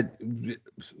 I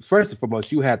First and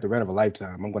foremost, you had the rent of a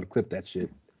lifetime. I'm gonna clip that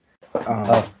shit.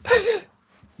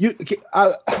 You,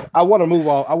 I want to move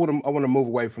on. I want to move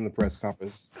away from the press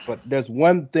conference, but there's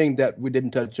one thing that we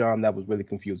didn't touch on that was really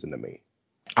confusing to me,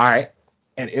 All right.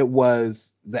 and it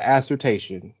was the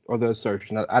assertion or the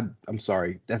assertion. I'm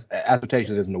sorry, that's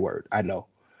assertion isn't a word. I know.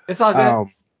 It's all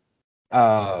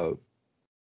good.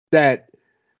 That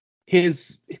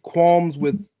his qualms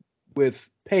with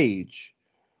Paige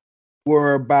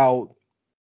were about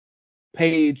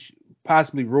Paige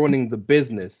possibly ruining the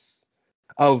business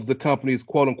of the company's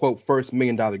quote unquote first $1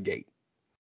 million gate.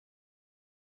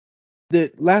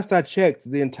 The last I checked,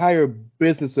 the entire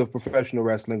business of professional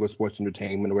wrestling or sports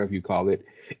entertainment or whatever you call it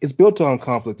is built on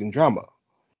conflict and drama.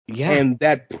 Yeah. And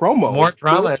that promo More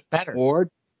drama is better.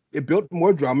 It built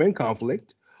more drama and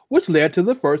conflict, which led to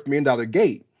the first $1 million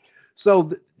gate.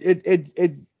 So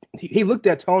he looked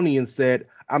at Tony and said,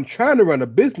 "I'm trying to run a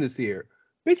business here."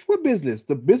 Bitch, what business?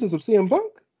 The business of CM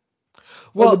Punk?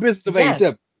 Well, or the business of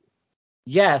AEW?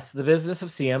 Yes, the business of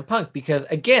CM Punk. Because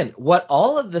again, what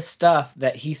all of the stuff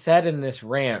that he said in this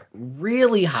rant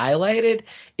really highlighted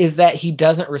is that he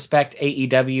doesn't respect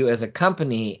AEW as a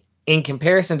company in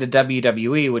comparison to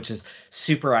WWE, which is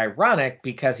super ironic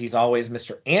because he's always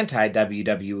Mr.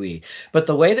 Anti-WWE. But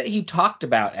the way that he talked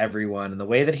about everyone and the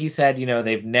way that he said, you know,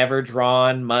 they've never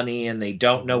drawn money and they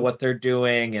don't know what they're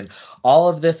doing and all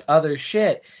of this other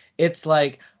shit, it's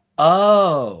like,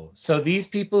 oh, so these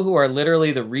people who are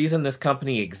literally the reason this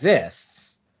company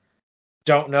exists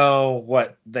don't know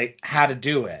how to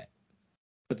do it.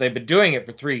 But they've been doing it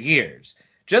for 3 years.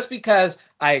 Just because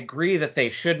I agree that they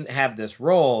shouldn't have this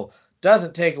role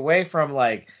doesn't take away from,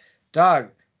 like, dog,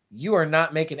 you are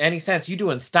not making any sense. You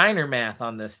doing Steiner math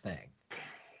on this thing.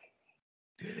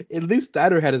 At least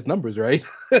Steiner had his numbers right.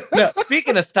 No,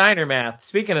 speaking of Steiner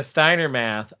math,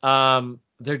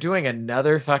 they're doing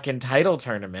another fucking title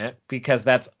tournament because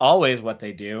that's always what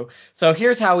they do. So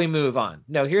here's how we move on.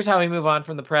 Here's how we move on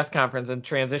from the press conference and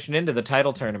transition into the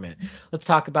title tournament. Let's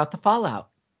talk about the fallout.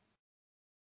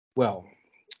 Well,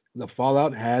 the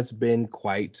fallout has been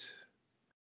quite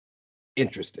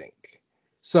interesting.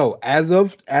 So as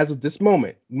of this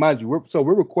moment, mind you,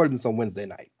 we're recording this on Wednesday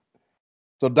night.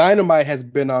 So Dynamite has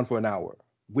been on for an hour.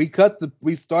 We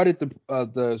started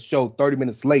the show 30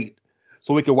 minutes late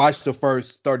so we could watch the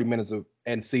first 30 minutes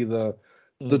and see the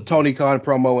Tony Khan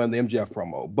promo and the MJF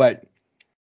promo. But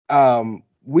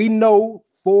we know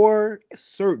for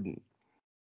certain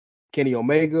Kenny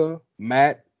Omega,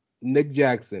 Matt, Nick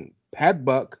Jackson, Pat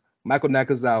Buck, Michael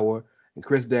Nakazawa, and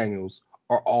Chris Daniels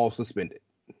are all suspended.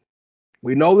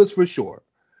 We know this for sure.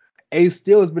 Ace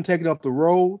Steel has been taken off the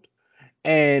road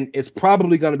and it's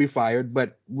probably going to be fired,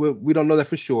 but we don't know that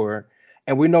for sure.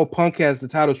 And we know Punk has the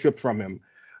title stripped from him.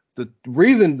 The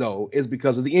reason, though, is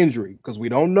because of the injury, because we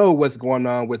don't know what's going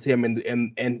on with him and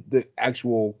the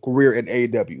actual career at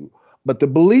AEW. But the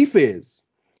belief is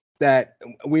that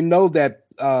we know that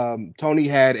Tony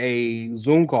had a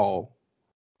Zoom call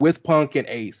with Punk and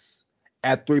Ace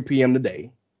at 3 p.m.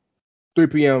 today, 3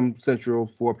 p.m. Central,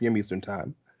 4 p.m. Eastern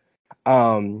time.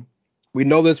 We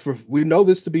know this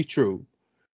to be true.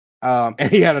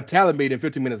 And he had a talent meeting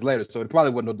 15 minutes later, so it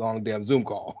probably wasn't a long damn Zoom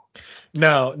call.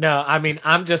 No. I mean,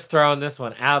 I'm just throwing this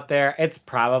one out there. It's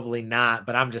probably not,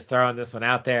 but I'm just throwing this one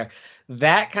out there.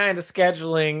 That kind of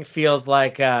scheduling feels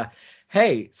like,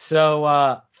 hey,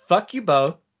 so fuck you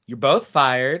both. You're both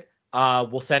fired.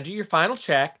 We'll send you your final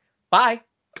check. Bye.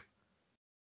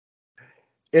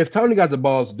 If Tony got the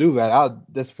balls to do that,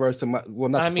 that's the first time. Well,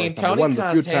 not the first time, but one of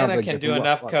the few times Tony Montana can do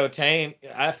enough cocaine.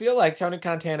 I feel like Tony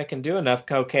Montana can do enough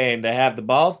cocaine to have the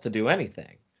balls to do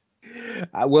anything.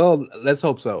 Well, let's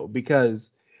hope so,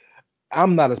 because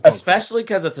I'm not especially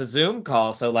because it's a Zoom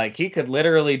call, so like he could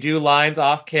literally do lines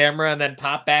off camera and then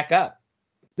pop back up.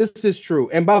 This is true,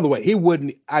 and by the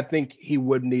way, I think he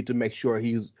would need to make sure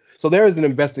so there is an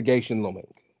investigation looming.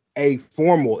 a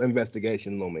formal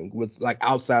investigation looming with like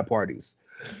outside parties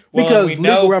Well, and we because legal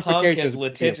know Punk ramifications is would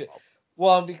be litigious. involved.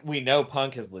 Well, we know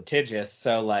Punk is litigious,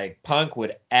 so like Punk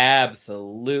would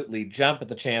absolutely jump at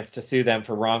the chance to sue them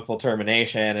for wrongful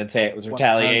termination and say it was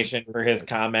retaliation for his 100%.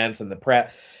 comments and the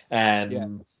prep and Yes.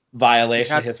 You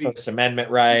violation of have to his be First Amendment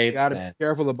you rights. got to be And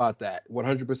careful about that.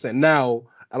 100%. Now,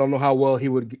 I don't know how far he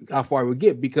would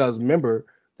get because remember,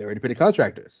 they're independent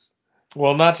contractors.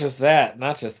 well, not just that.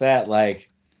 Like,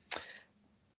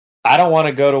 I don't want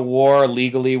to go to war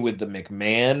legally with the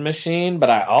McMahon machine, but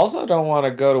I also don't want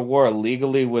to go to war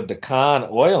legally with the Khan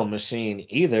oil machine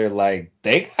either. Like,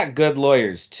 they got good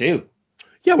lawyers too.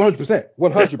 Yeah, 100%.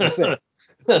 100%.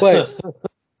 But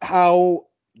how,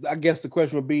 I guess the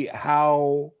question would be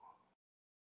how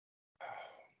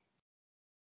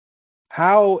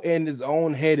in his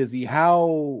own head is he?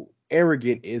 How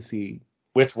arrogant is he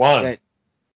Which one? that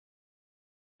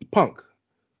Punk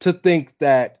to think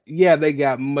that yeah they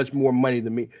got much more money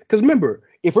than me? Because remember,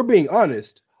 if we're being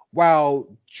honest, while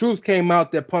truth came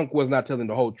out that Punk was not telling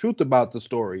the whole truth about the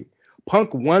story,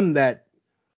 Punk won that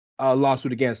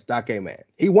lawsuit against Doc Man.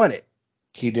 He won it.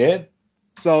 He did.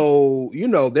 So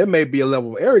there may be a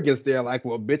level of arrogance there, like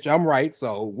well, bitch, I'm right,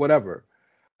 so whatever.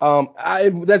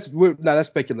 That's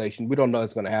speculation. We don't know if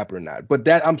it's going to happen or not. But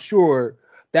that I'm sure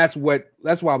that's why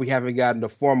we haven't gotten the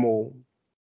formal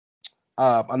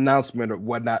announcement or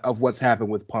whatnot of what's happened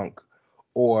with Punk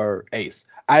or Ace.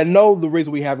 I know the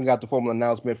reason we haven't got the formal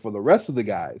announcement for the rest of the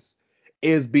guys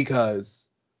is because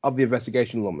of the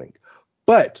investigation looming.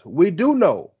 But we do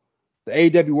know the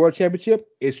AEW World Championship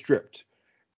is stripped.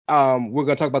 We're going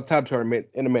to talk about the title tournament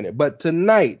in a minute. But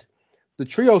tonight, the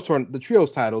trios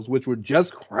titles, which were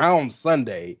just crowned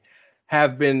Sunday,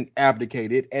 have been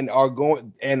abdicated and are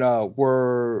going and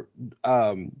were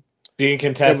being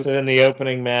contested in the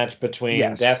opening match between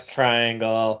Death yes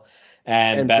Triangle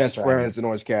and and Best best friends in Friends.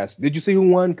 Orange Cassidy. Did you see who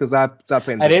won? Because I stopped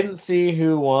paying I attention. didn't see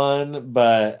who won,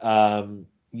 but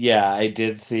yeah, I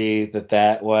did see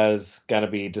that was gonna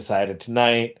be decided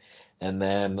tonight, and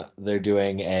then they're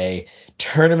doing a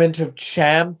tournament of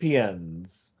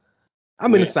champions I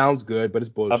mean, it with sounds good, but it's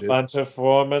a bullshit. bunch of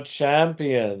former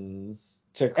champions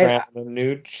to And crown a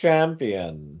new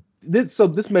champion.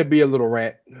 this may be a little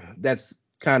rant that's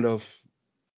kind of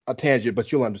a tangent,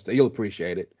 but you'll understand. You'll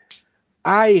appreciate it.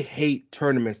 I hate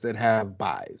tournaments that have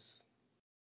buys.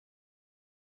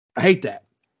 I hate that.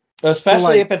 So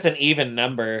Especially like, if it's an even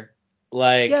number.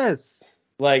 Like yes.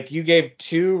 Like you gave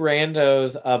two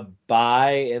randos a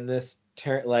bye in this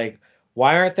turn. Like,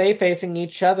 why aren't they facing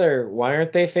each other? Why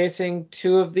aren't they facing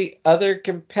two of the other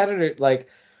competitors? Like,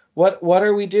 what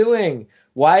are we doing?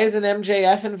 Why isn't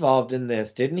MJF involved in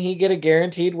this? Didn't he get a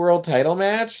guaranteed world title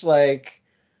match? Like,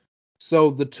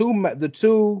 So the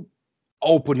two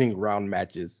opening round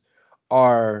matches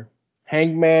are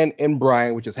Hangman and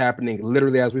Bryan, which is happening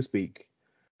literally as we speak.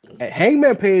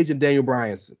 Hangman Page and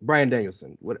Bryan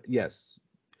Danielson. What? Yes.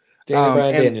 Daniel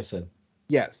Bryan And Danielson,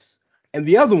 yes. And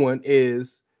the other one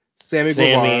is Sammy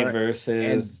Sammy Guevara and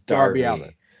versus Darby Allin.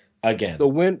 Darby again.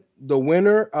 The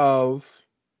winner of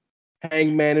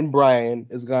Hangman and Bryan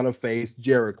is gonna face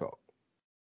Jericho.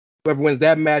 Whoever wins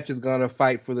that match is gonna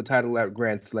fight for the title at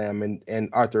Grand Slam and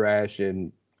Arthur Ashe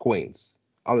and Queens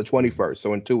on the 21st,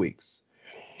 so in 2 weeks.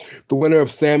 The winner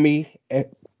of Sammy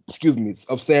and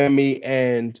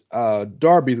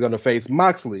Darby is gonna face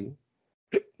Moxley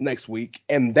next week,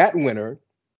 and that winner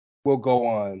will go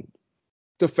on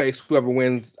to face whoever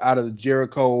wins out of the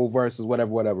Jericho versus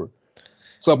whatever.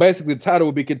 So basically, the title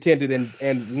will be contended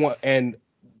and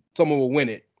someone will win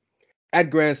it at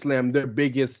Grand Slam, their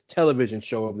biggest television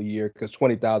show of the year, because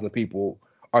 20,000 people,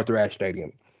 Arthur Ashe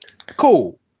Stadium.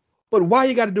 Cool, but why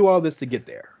you got to do all this to get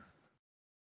there?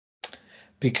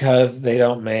 Because they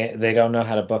don't know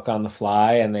how to book on the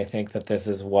fly, and they think that this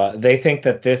is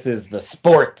the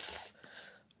sports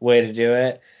way to do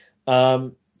it.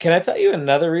 Can I tell you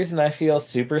another reason I feel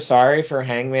super sorry for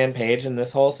Hangman Page in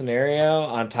this whole scenario,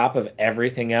 on top of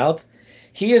everything else?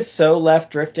 He is so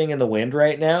left drifting in the wind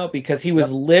right now because he was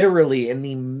Yep. literally in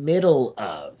the middle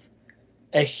of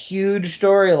a huge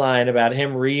storyline about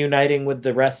him reuniting with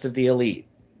the rest of the elite.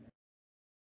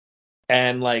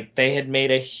 And like they had made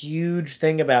a huge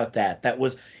thing about that. That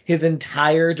was his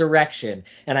entire direction.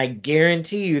 And I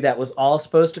guarantee you that was all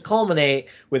supposed to culminate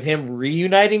with him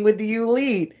reuniting with the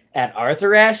elite at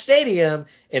Arthur Ashe Stadium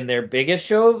in their biggest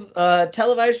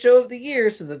televised show of the year,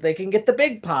 so that they can get the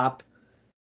big pop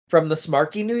from the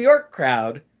smarky New York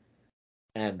crowd.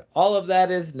 And all of that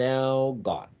is now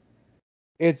gone.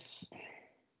 It's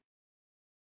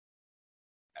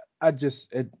I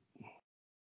just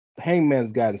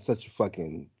Hangman's gotten such a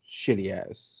fucking shitty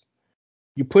ass.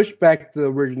 You push back the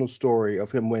original story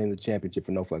of him winning the championship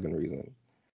for no fucking reason.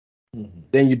 Mhm.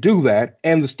 Then you do that,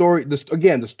 and the story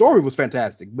was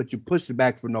fantastic, but you pushed it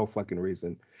back for no fucking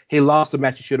reason. He lost the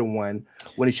match he should have won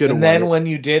when he should have And won then it. when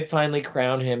you did finally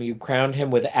crown him, you crowned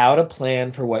him without a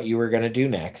plan for what you were going to do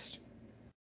next.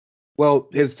 Well,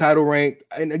 his title reign,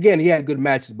 and again, he had good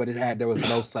matches, but there was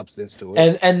no substance to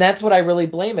it. And that's what I really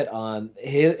blame it on.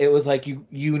 It was like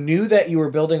you knew that you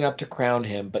were building up to crown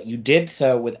him, but you did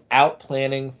so without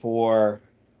planning for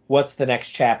what's the next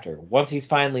chapter. Once he's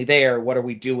finally there, what are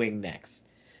we doing next?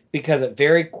 Because it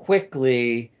very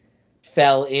quickly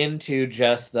fell into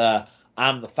just the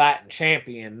I'm the fighting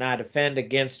champion and I defend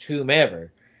against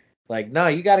whomever. Like, no,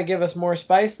 you got to give us more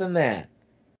spice than that.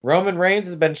 Roman Reigns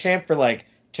has been champ for like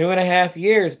 2.5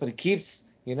 years, but he keeps,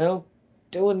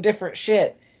 doing different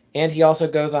shit. And he also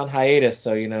goes on hiatus,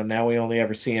 so, now we only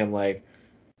ever see him like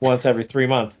once every 3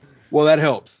 months. Well, that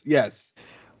helps, yes.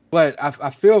 But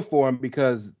I feel for him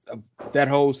because of that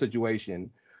whole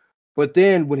situation. But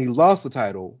then when he lost the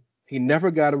title, he never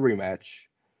got a rematch.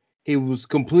 He was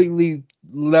completely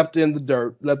left in the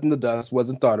dirt, left in the dust,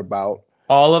 wasn't thought about.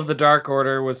 All of the Dark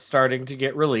Order was starting to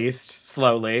get released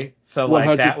slowly, so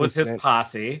like that was his 100%.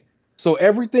 posse. So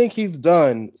everything he's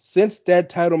done since that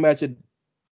title match at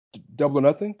Double or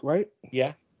Nothing, right?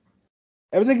 Yeah,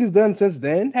 Everything he's done since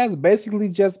then has basically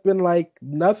just been like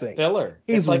nothing. filler.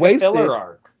 He's It's like a filler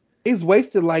arc. He's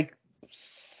wasted like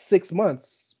 6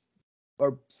 months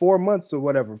or 4 months or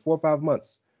whatever, 4 or 5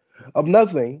 months of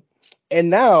nothing. And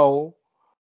now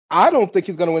I don't think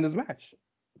he's gonna win this match.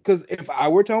 Because if I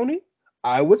were Tony,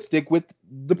 I would stick with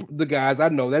the guys I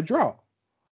know that draw.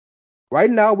 Right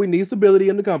now, we need stability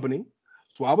in the company.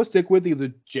 So I would stick with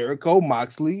either Jericho,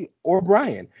 Moxley, or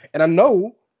Bryan. And I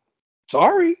know,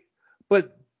 sorry,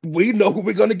 but we know who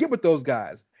we're going to get with those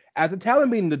guys. At the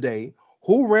talent meeting today,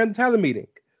 who ran the talent meeting?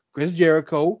 Chris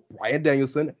Jericho, Bryan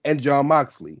Danielson, and Jon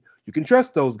Moxley. You can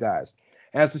trust those guys.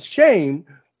 And it's a shame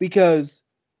because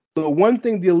the one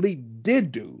thing the Elite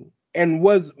did do and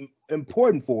was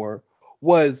important for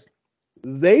was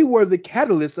they were the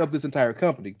catalyst of this entire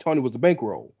company. Tony was the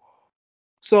bankroll.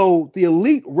 So the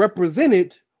Elite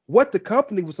represented what the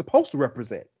company was supposed to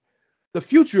represent, the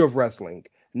future of wrestling,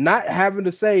 not having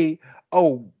to say,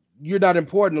 oh, you're not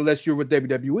important unless you're with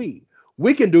WWE.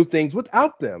 We can do things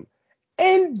without them.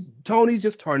 And Tony's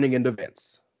just turning into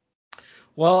Vince.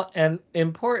 Well, and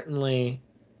importantly,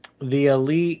 the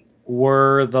Elite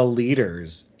were the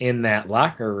leaders in that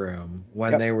locker room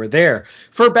when they were there,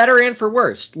 for better and for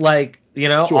worse. Like,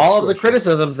 all of the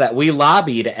criticisms that we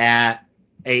lobbied at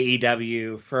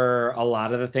AEW for a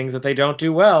lot of the things that they don't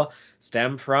do well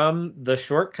stem from the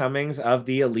shortcomings of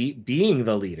the Elite being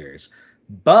the leaders.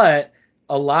 But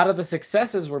a lot of the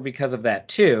successes were because of that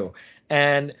too.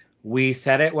 And we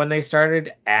said it when they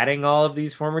started adding all of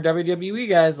these former WWE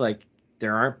guys, like,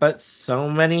 there aren't but so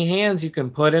many hands you can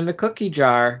put in a cookie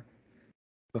jar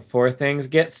before things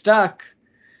get stuck.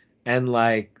 And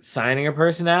like signing a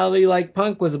personality like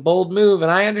Punk was a bold move,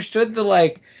 and I understood the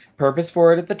like purpose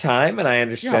for it at the time, and I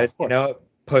understood, it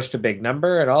pushed a big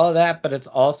number and all of that, but it's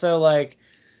also like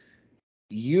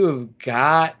you've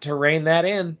got to rein that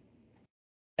in.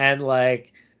 And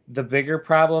like the bigger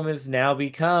problem has now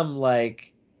become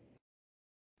like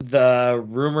the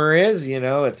rumor is,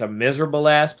 it's a miserable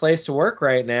ass place to work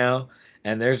right now.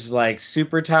 And there's like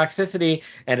super toxicity.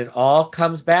 And it all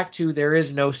comes back to there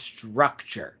is no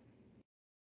structure.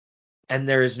 And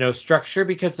there is no structure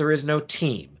because there is no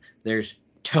team. There's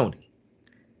Tony.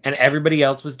 And everybody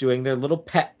else was doing their little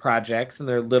pet projects and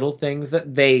their little things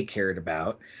that they cared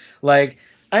about. Like,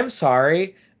 I'm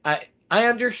sorry. I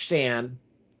understand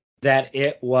that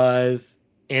it was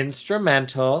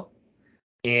instrumental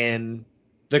in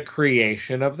the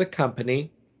creation of the company.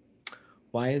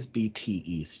 Why is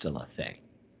BTE still a thing?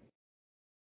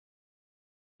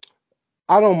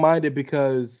 I don't mind it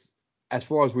because, as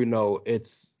far as we know,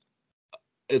 it's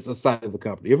a side of the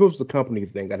company. If it was a company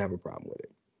thing, I'd have a problem with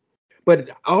it.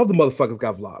 But all the motherfuckers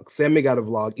got vlogs. Sammy got a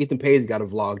vlog. Ethan Page got a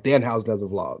vlog. Danhausen has a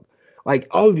vlog. Like,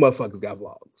 all the motherfuckers got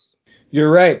vlogs.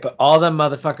 You're right, but all them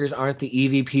motherfuckers aren't the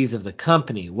EVPs of the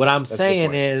company. What I'm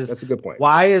saying is, that's a good point.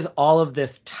 Why is all of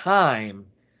this time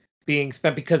being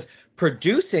spent? Because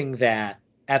producing that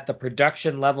at the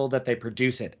production level that they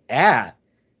produce it at,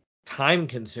 time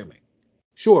consuming.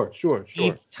 Sure.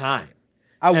 Needs time.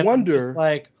 I and wonder. I'm just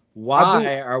like,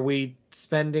 why are we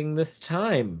spending this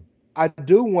time? I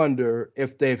do wonder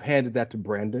if they've handed that to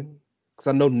Brandon, because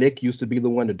I know Nick used to be the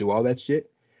one to do all that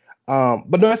shit.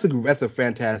 But no, that's a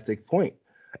fantastic point.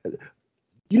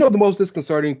 The most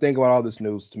disconcerting thing about all this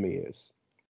news to me is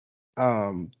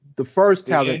the first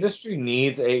The talent. industry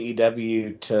needs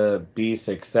AEW to be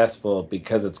successful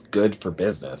because it's good for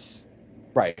business.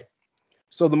 Right.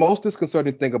 So the most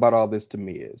disconcerting thing about all this to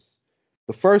me is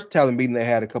the first talent meeting they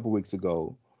had a couple weeks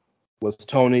ago was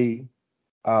Tony.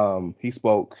 He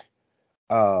spoke.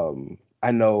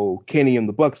 I know Kenny and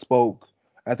the Bucks spoke.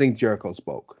 I think Jericho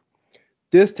spoke.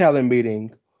 This talent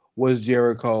meeting was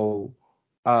Jericho,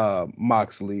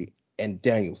 Moxley, and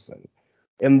Danielson.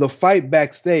 In the fight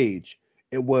backstage,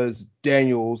 it was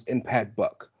Daniels and Pat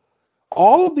Buck.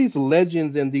 All of these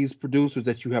legends and these producers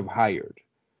that you have hired,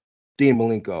 Dean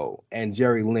Malenko and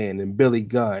Jerry Lynn and Billy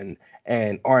Gunn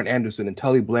and Arn Anderson and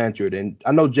Tully Blanchard, and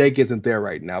I know Jake isn't there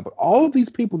right now, but all of these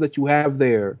people that you have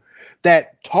there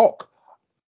that talk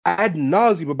ad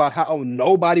nauseum about how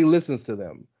nobody listens to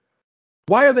them.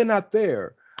 Why are they not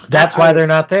there? That's why they're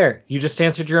not there. You just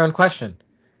answered your own question.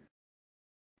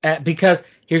 Because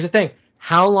here's the thing.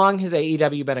 How long has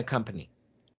AEW been a company?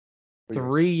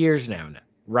 3 years now,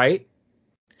 right?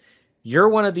 You're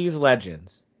one of these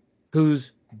legends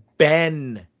who's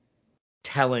been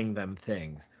telling them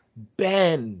things,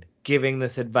 been giving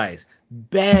this advice,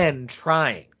 been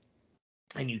trying.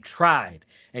 And you tried,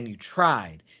 and you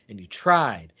tried, and you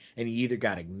tried, and you either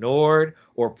got ignored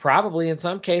or probably in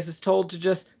some cases told to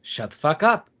just shut the fuck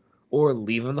up or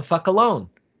leave them the fuck alone.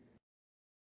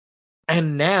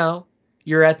 And now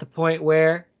you're at the point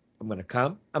where I'm going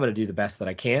to do the best that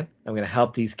I can. I'm going to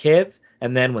help these kids.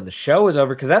 And then when the show is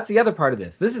over, because that's the other part of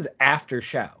this. This is after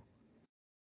show.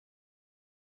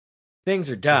 Things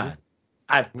are done. Mm-hmm.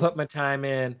 I've put my time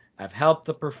in. I've helped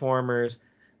the performers.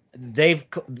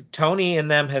 Tony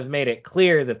and them have made it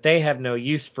clear that they have no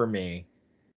use for me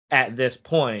at this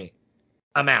point.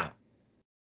 I'm out.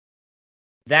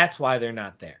 That's why they're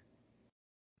not there.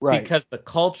 Right. Because the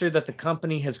culture that the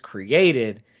company has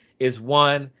created is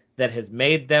one that has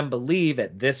made them believe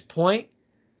at this point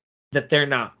that they're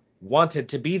not wanted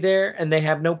to be there and they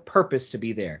have no purpose to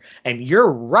be there. And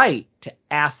you're right to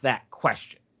ask that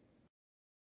question.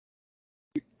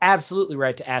 You're absolutely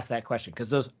right to ask that question because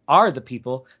those are the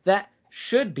people that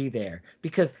should be there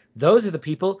because those are the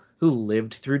people who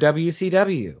lived through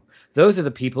WCW. Those are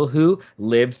the people who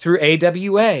lived through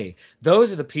AWA.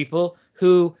 Those are the people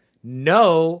who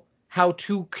know how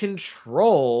to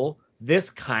control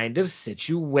this kind of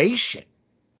situation.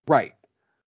 Right.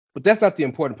 But that's not the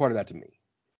important part of that to me.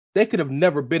 They could have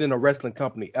never been in a wrestling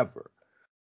company ever.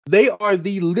 They are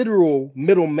the literal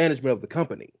middle management of the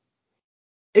company.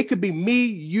 It could be me,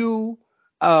 you,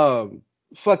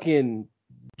 fucking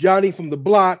Johnny from the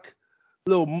block,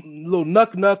 little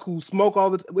Nuck who smoke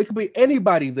all the time. It could be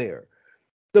anybody there.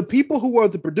 The people who are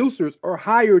the producers are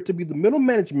hired to be the middle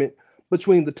management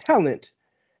between the talent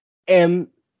and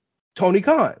Tony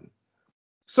Khan.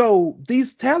 So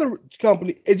these talent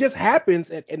companies, it just happens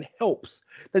and helps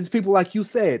that people like you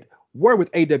said were with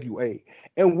AWA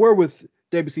and were with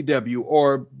WCW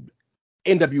or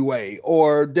NWA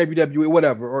or WWE,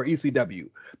 whatever, or ECW.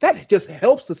 That just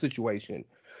helps the situation.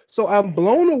 So I'm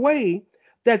blown away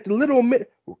that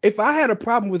if I had a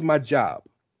problem with my job,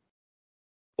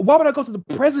 why would I go to the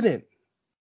president?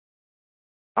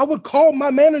 I would call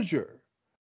my manager.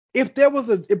 If there was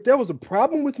a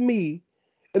problem with me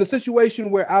in a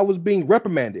situation where I was being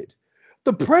reprimanded,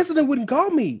 the president wouldn't call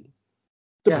me.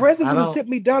 The president wouldn't sit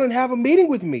me down and have a meeting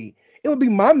with me. It would be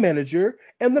my manager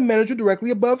and the manager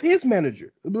directly above his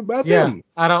manager. Above him.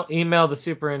 I don't email the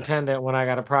superintendent when I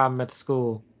got a problem at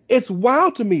school. It's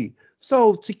wild to me.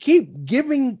 So to keep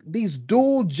giving these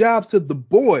dual jobs to the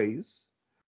boys,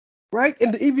 right?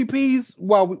 And the EVPs,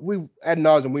 well, we ad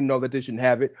nauseum, we know that they shouldn't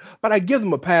have it, but I give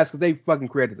them a pass because they fucking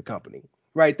created the company,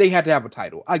 right? They had to have a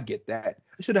title. I get that.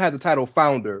 I should have had the title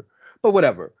founder, but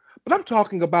whatever. But I'm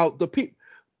talking about the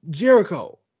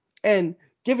Jericho and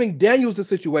giving Daniels the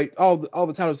situation, all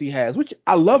the titles he has, which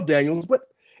I love Daniels, but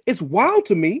it's wild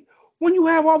to me when you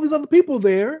have all these other people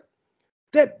there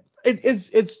that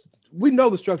it's we know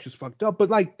the structure's fucked up, but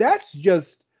like that's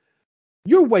just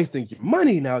you're wasting your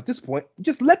money now at this point.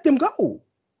 Just let them go.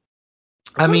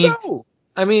 I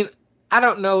mean, I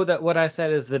don't know that what I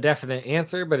said is the definite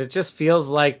answer, but it just feels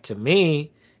like to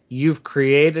me you've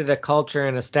created a culture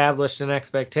and established an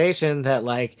expectation that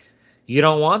like you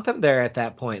don't want them there at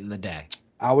that point in the day.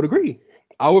 I would agree.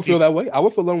 I would feel that way. I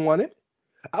would feel unwanted.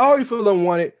 I already feel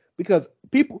unwanted because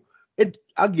people.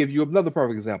 I'll give you another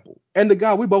perfect example. And the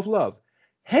guy we both love,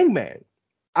 Hangman.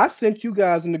 I sent you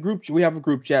guys in the group. We have a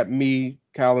group chat, me,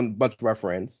 Kyle, and a bunch of our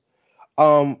friends.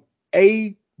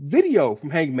 A video from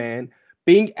Hangman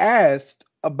being asked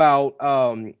about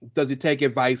does he take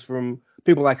advice from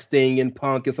people like Sting and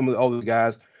Punk and some of the older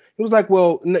guys. He was like,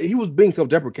 well, he was being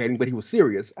self-deprecating, but he was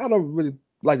serious. I don't really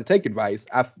like to take advice.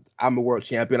 I'm a world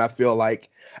champion. I feel like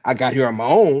I got here on my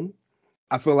own.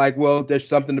 I feel like, well, there's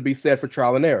something to be said for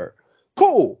trial and error.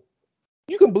 Cool.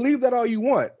 You can believe that all you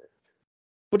want.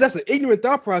 But that's an ignorant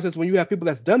thought process when you have people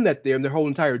that's done that there and their whole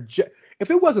entire if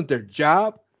it wasn't their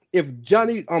job, if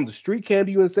Johnny on the street came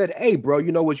to you and said, "Hey, bro,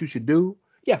 you know what you should do?"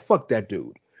 Yeah, fuck that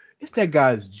dude. It's that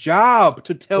guy's job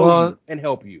to tell you and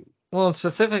help you. Well, and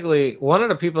specifically, one of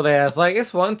the people they asked, like,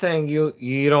 it's one thing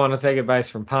you don't want to take advice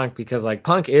from Punk because, like,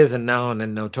 Punk is a known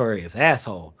and notorious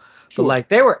asshole. Sure. But, like,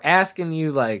 they were asking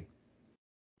you, like,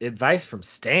 advice from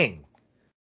Sting.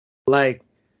 Like,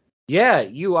 yeah,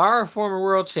 you are a former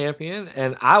world champion,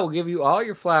 and I will give you all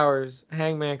your flowers,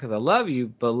 Hangman, because I love you,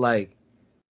 but, like,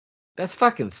 that's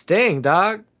fucking Sting,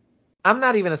 dog. I'm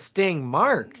not even a Sting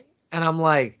mark. And I'm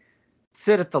like,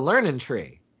 sit at the learning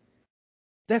tree.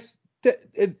 That's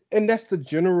the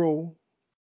general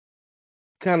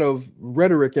kind of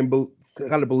rhetoric and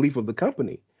kind of belief of the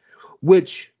company,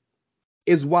 which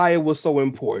is why it was so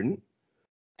important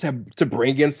to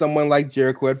bring in someone like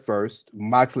Jericho at first,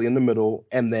 Moxley in the middle,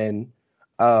 and then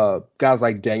guys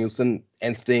like Danielson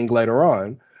and Sting later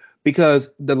on, because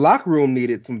the locker room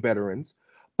needed some veterans.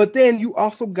 But then you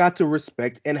also got to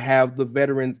respect and have the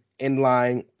veterans in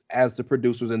line as the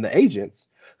producers and the agents,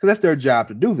 because that's their job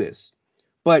to do this.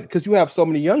 But because you have so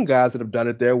many young guys that have done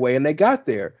it their way and they got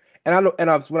there. And I know,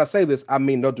 when I say this, I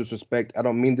mean no disrespect. I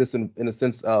don't mean this in a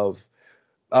sense of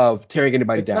tearing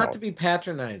anybody down. It's not to be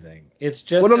patronizing. It's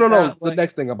just no. like, the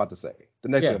next thing I'm about to say.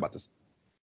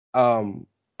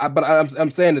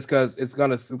 I'm saying this because it's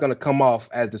gonna come off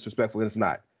as disrespectful, and it's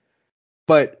not.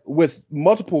 But with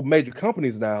multiple major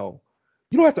companies now,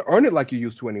 you don't have to earn it like you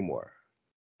used to anymore.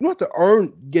 You don't have to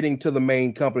earn getting to the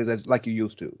main companies like you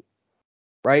used to,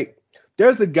 right?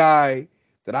 There's a guy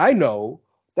that I know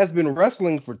that's been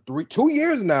wrestling for 2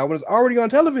 years now and is already on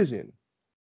television.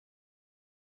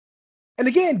 And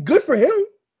again, good for him.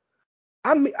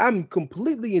 I'm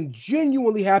completely and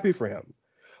genuinely happy for him.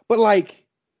 But like,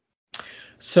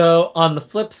 so on the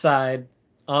flip side,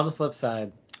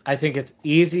 I think it's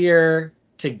easier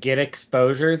to get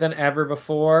exposure than ever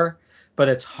before, but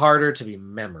it's harder to be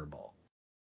memorable.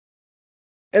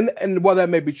 And while that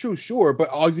may be true, sure, but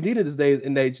all you need in this day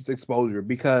and age is exposure,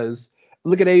 because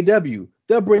look at AEW.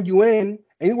 They'll bring you in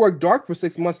and you work dark for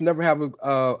 6 months and never have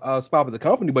a spot with the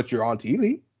company, but you're on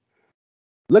TV.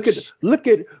 Look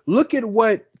at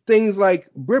what things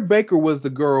like Britt Baker was the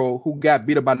girl who got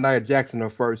beat up by Nia Jax in her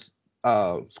first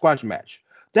squash match.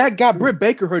 That got Britt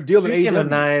Baker her deal in AEW. Speaking of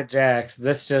Nia Jax,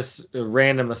 this just a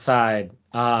random aside.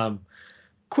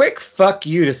 Quick fuck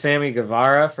you to Sammy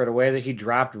Guevara for the way that he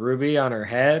dropped Ruby on her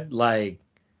head. Like,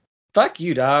 fuck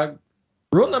you, dog.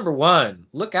 Rule number 1,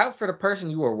 look out for the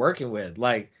person you were working with.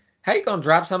 Like, how you gonna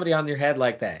drop somebody on your head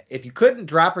like that? If you couldn't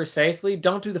drop her safely,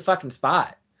 don't do the fucking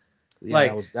spot. Yeah,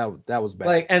 like, that was bad.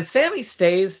 Like, and Sammy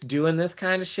stays doing this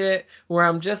kind of shit where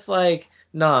I'm just like,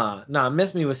 nah,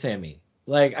 miss me with Sammy.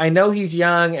 Like, I know he's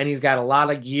young and he's got a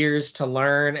lot of years to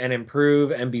learn and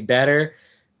improve and be better.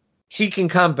 He can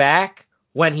come back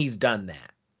when he's done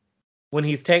that. When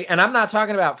he's and I'm not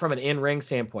talking about from an in-ring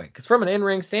standpoint, because from an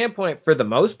in-ring standpoint, for the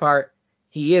most part,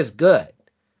 he is good.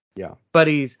 Yeah. But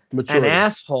he's Maturity. an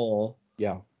asshole.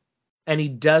 Yeah. And he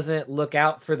doesn't look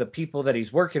out for the people that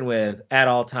he's working with at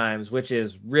all times, which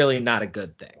is really not a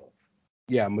good thing.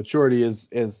 Yeah, maturity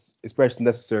is especially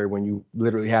necessary when you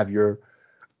literally have your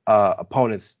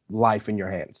opponent's life in your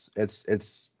hands.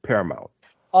 It's paramount.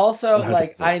 Also, 100%.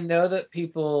 like, I know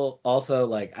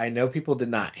people did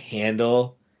not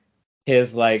handle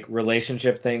his, like,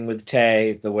 relationship thing with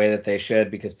Tay the way that they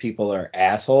should because people are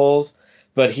assholes,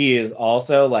 but he is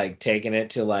also, like, taking it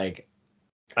to, like,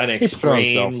 an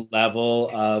extreme level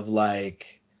of,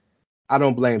 like... I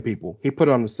don't blame people. He put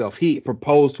it on himself. He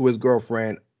proposed to his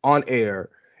girlfriend on air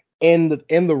in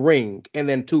the ring, and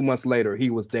then 2 months later, he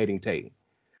was dating Tay.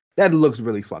 That looks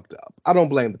really fucked up. I don't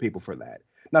blame the people for that.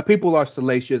 Now, people are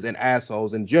salacious and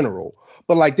assholes in general,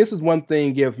 but like, this is one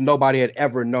thing if nobody had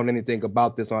ever known anything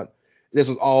about this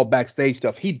was all backstage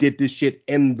stuff. He did this shit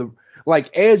like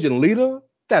Edge and Lita,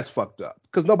 that's fucked up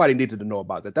because nobody needed to know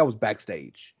about that. That was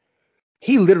backstage.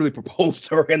 He literally proposed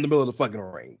to her in the middle of the fucking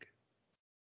ring.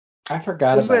 I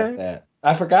forgot about that.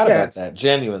 I forgot about that,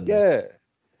 genuinely.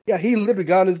 Yeah, he literally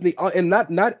got on his knee, and not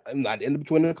in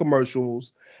between the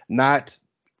commercials, not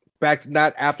after the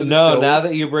show. No, now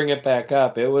that you bring it back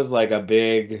up, it was like a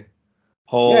big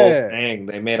whole thing.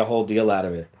 They made a whole deal out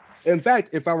of it. In fact,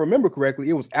 if I remember correctly,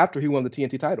 it was after he won the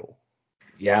TNT title.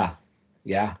 Yeah.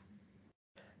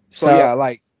 So yeah,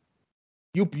 like,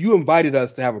 you invited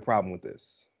us to have a problem with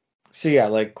this. So yeah,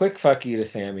 like, quick fuck you to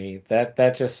Sammy.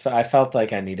 That just, I felt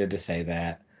like I needed to say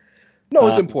that. No,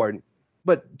 it's important.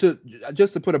 But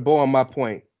just to put a bow on my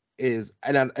point is,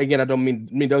 and again, I don't mean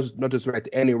those no disrespect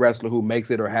to any wrestler who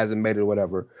makes it or hasn't made it or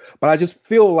whatever. But I just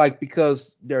feel like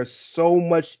because there's so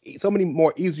many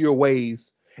more easier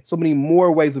ways, so many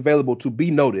more ways available to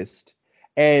be noticed,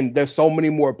 and there's so many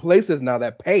more places now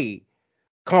that pay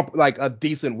like a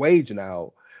decent wage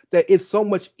now, that it's so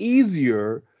much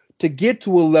easier to get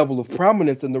to a level of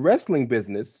prominence in the wrestling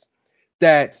business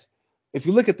that if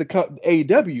you look at the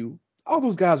AEW, all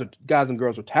those guys and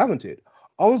girls are talented.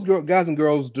 All those guys and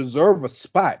girls deserve a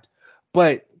spot,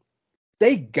 but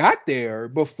they got there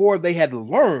before they had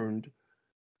learned.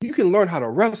 You can learn how to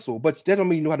wrestle, but that don't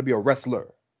mean you know how to be a wrestler.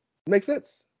 Make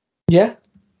sense? Yeah.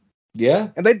 Yeah.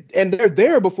 And they're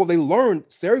there before they learned.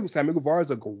 Sammy Guevara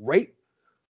is a great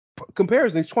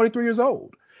comparison. He's 23 years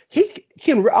old. He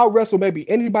can out wrestle maybe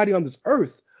anybody on this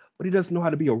earth, but he doesn't know how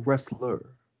to be a wrestler.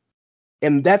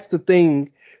 And that's the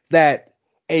thing that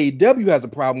AEW has a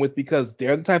problem with, because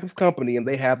they're the type of company and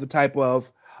they have the type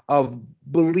of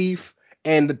belief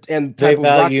and type they of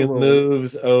value locker room,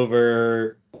 moves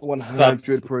over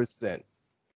 100%.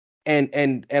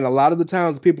 And a lot of the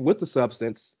times people with the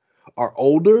substance are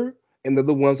older and they're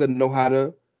the ones that know how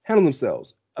to handle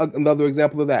themselves. Another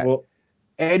example of that. Well,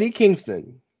 Eddie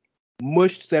Kingston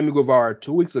mushed Sammy Guevara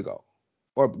 2 weeks ago,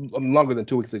 or longer than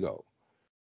 2 weeks ago.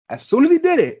 As soon as he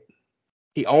did it,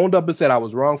 he owned up and said, I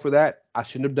was wrong for that. I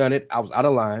shouldn't have done it. I was out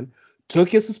of line. Took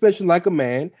his suspension like a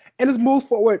man and has moved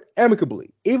forward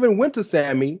amicably. Even went to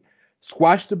Sammy,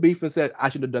 squashed the beef and said, I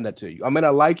should have done that to you. I mean, I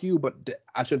like you, but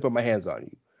I shouldn't put my hands on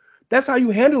you. That's how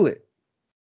you handle it,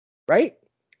 right?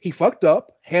 He fucked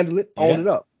up, handle it, own it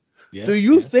up. Yeah, do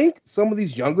you think some of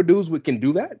these younger dudes can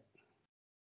do that?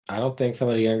 I don't think some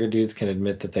of the younger dudes can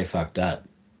admit that they fucked up.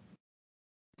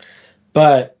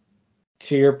 But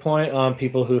to your point on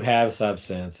people who have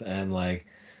substance, and like,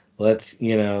 let's,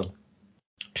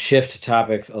 shift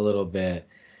topics a little bit.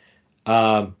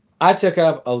 I took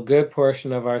up a good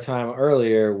portion of our time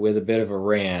earlier with a bit of a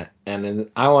rant, and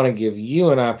then I want to give you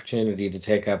an opportunity to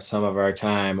take up some of our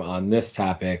time on this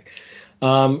topic.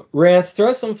 Rants,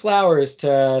 throw some flowers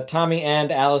to Tommy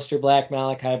End, Aleister Black,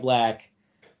 Malachi Black,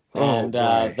 and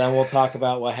then we'll talk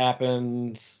about what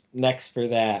happens next for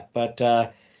that. But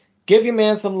give your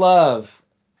man some love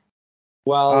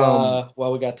while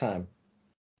we got time.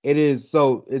 It is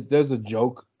so. There's a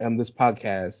joke on this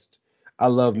podcast. I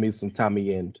love me some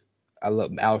Tommy End. I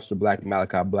love Aleister Black,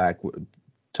 Malachi Black,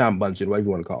 Tom Bunchen, whatever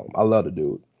you want to call him. I love the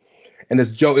dude. And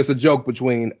it's a joke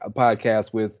between a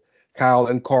podcast with Kyle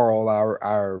and Carl,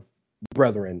 our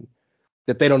brethren,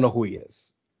 that they don't know who he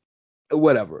is.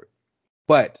 Whatever.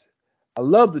 But I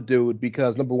love the dude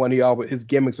because number one, his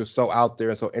gimmicks are so out there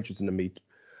and so interesting to me.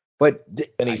 But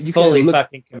and he fully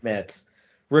fucking commits,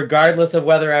 regardless of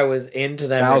whether I was into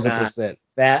them or not. 1,000%.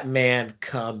 That man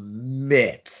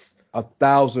commits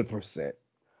 1,000%.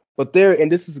 But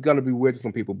and this is gonna be weird to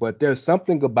some people, but there's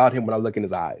something about him when I look in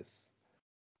his eyes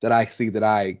that I see that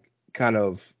I kind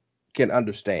of can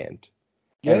understand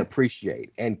and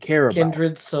appreciate and care about.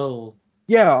 Kindred soul.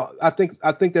 Yeah, I think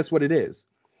that's what it is.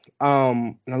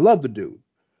 And I love the dude.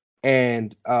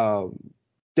 And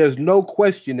there's no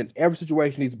question in every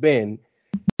situation he's been,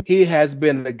 he has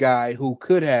been the guy who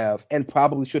could have and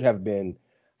probably should have been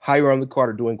higher on the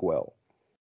card or doing well.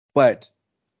 But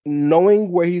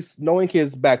knowing his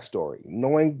backstory,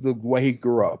 knowing the way he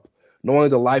grew up, knowing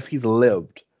the life he's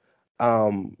lived,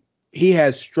 he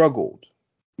has struggled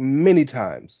many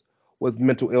times with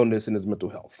mental illness and his mental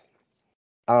health.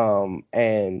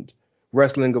 And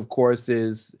wrestling, of course,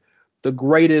 is the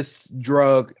greatest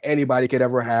drug anybody could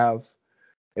ever have,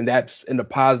 and that's in a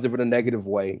positive and a negative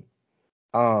way.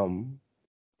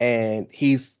 And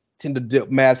he's tended to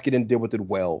mask it and deal with it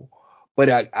well.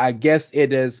 But I guess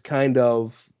it has kind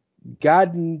of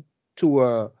gotten to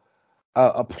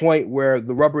a point where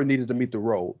the rubber needed to meet the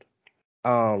road,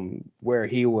 where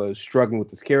he was struggling with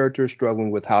his character,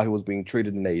 struggling with how he was being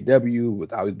treated in AEW,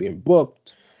 with how he was being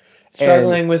booked.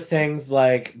 Struggling with things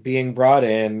like being brought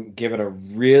in, given a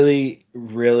really,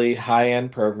 really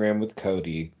high-end program with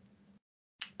Cody.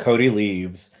 Cody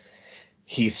leaves.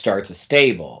 He starts a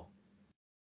stable.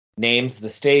 Names the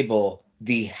stable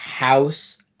the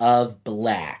House of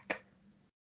Black.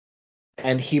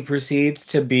 And he proceeds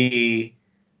to be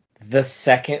the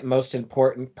second most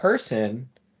important person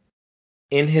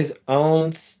in his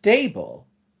own stable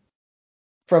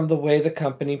from the way the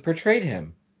company portrayed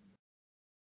him.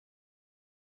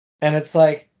 And it's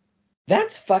like,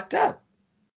 that's fucked up.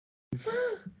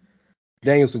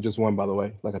 Danielson just won, by the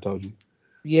way, like I told you.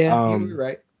 Yeah, you were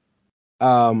right.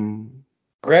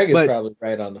 Greg is probably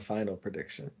right on the final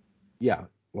prediction. Yeah,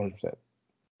 100%.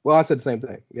 Well, I said the same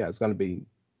thing. Yeah, it's gonna be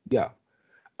yeah.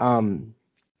 Um,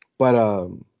 but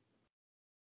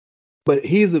but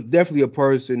he's definitely a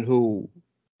person who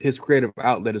his creative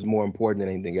outlet is more important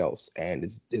than anything else,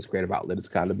 and his creative outlet has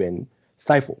kind of been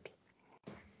stifled.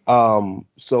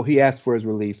 So he asked for his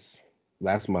release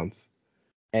last month,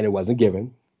 and it wasn't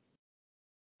given.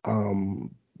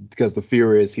 Because the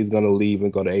fear is he's gonna leave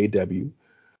and go to AEW.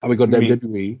 I mean, go to Me.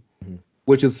 WWE, Mhm.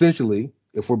 which essentially,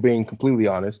 if we're being completely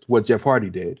honest, what Jeff Hardy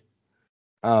did.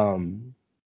 Um,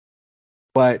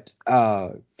 but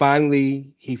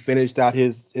finally, he finished out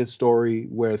his story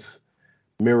with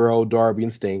Miro, Darby,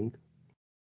 and Sting.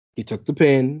 He took the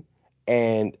pin,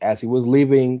 and as he was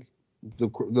leaving,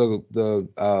 the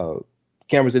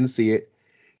cameras didn't see it.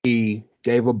 He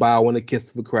gave a bow and a kiss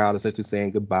to the crowd, essentially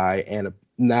saying goodbye. And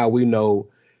now we know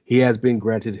he has been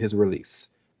granted his release.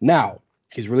 Now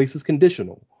his release is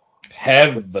conditional,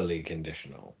 Heavily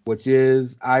conditional. which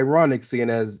is ironic, seeing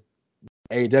as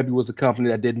AEW was a company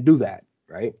that didn't do that,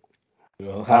 right?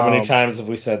 Well, how many Um, times have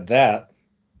we said that?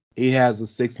 he has a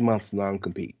 6 month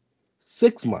non-compete.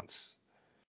 6 months.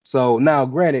 So now,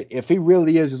 granted, if he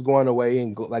really is just going away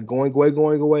and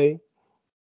going away,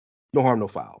 no harm, no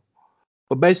foul.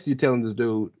 But basically, you're telling this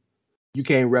dude you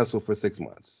can't wrestle for 6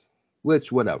 months,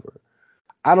 which whatever.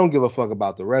 I don't give a fuck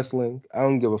about the wrestling. I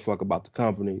don't give a fuck about the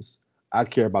companies. I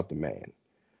care about the man,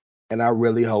 and I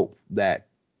really hope that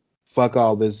fuck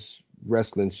all this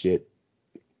wrestling shit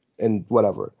and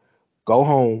whatever. Go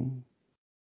home,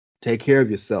 take care of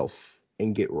yourself,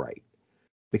 and get right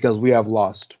because we have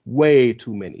lost way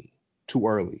too many too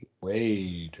early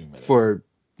Way too many. for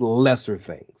lesser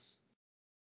things.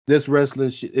 This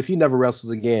wrestling shit, if he never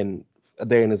wrestles again a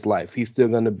day in his life, he's still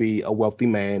going to be a wealthy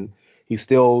man. He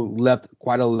still left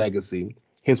quite a legacy.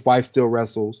 His wife still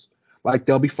wrestles. Like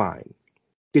they'll be fine.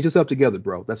 Get yourself together,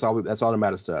 bro. That's all that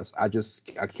matters to us. I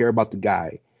care about the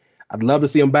guy. I'd love to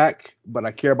see him back, but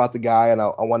I care about the guy and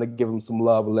I want to give him some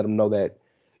love and let him know that,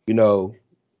 you know,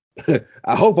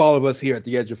 I hope all of us here at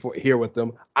the edge of here with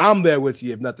them. I'm there with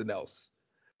you if nothing else.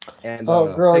 And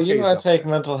Oh, girl, take you care of know I yourself, take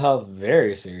man. mental health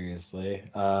very seriously.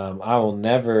 I will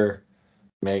never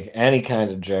make any kind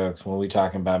of jokes when we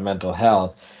talking about mental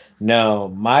health. No,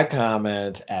 my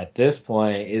comment at this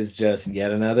point is just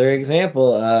yet another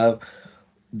example of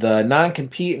the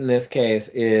non-compete in this case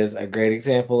is a great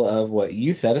example of what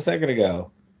you said a second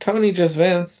ago. Tony just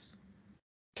Vince.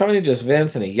 Tony just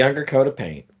Vince in a younger coat of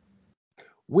paint.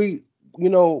 We,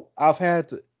 I've had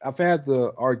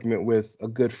the argument with a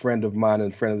good friend of mine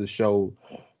and friend of the show,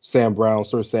 Sam Brown,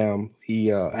 Sir Sam. He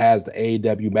has the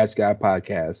AEW Match Guy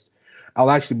podcast. I'll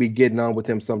actually be getting on with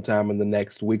him sometime in the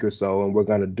next week or so, and we're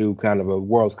gonna do kind of a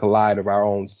worlds collide of our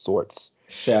own sorts.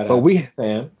 Shout But outs to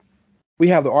Sam. we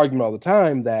have the argument all the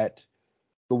time that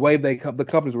the way the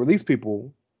companies release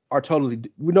people are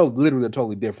we know literally they're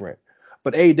totally different.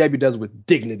 But AEW does it with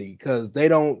dignity because they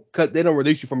don't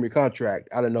release you from your contract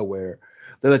out of nowhere.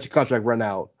 They let your contract run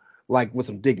out like with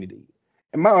some dignity.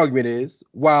 And my argument is,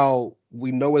 while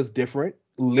we know it's different,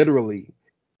 literally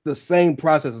the same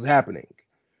process is happening.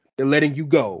 They're letting you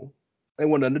go. They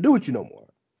want nothing to do with you no more,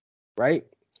 right?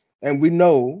 And we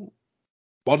know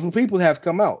multiple people have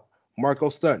come out. Marco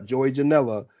Stunt, Joey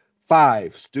Janela,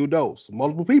 Five, Stu Dose.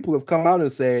 Multiple people have come out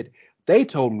and said they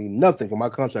told me nothing when my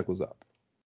contract was up.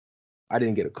 I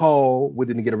didn't get a call. We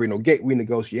didn't get a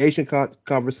renegotiation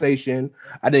conversation.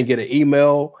 I didn't get an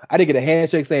email. I didn't get a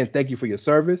handshake saying thank you for your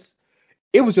service.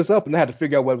 It was just up, and I had to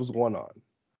figure out what was going on.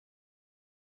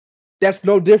 That's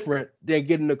no different than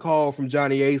getting a call from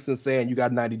Johnny Ace and saying you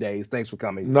got 90 days. Thanks for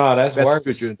coming. No, that's Best for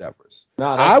future worse. endeavors. No,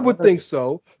 I that's would think worse.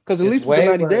 so, because at It's least for the way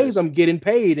 90 days, worse. I'm getting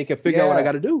paid and can figure out what I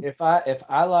got Yeah, to do. if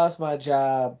I lost my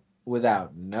job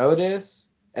without notice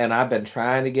and I've been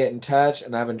trying to get in touch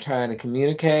and I've been trying to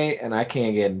communicate and I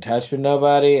can't get in touch with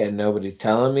nobody and nobody's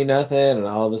telling me nothing and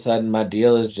all of a sudden my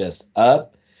deal is just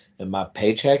up and my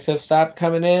paychecks have stopped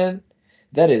coming in,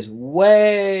 that is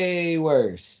way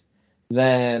worse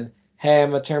than hey,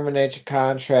 I'm gonna terminate your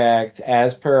contract.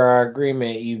 As per our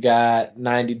agreement, you got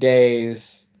 90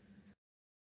 days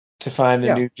to find a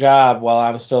Yeah, new job while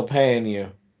I'm still paying you.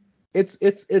 it's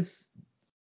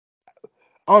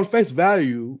on face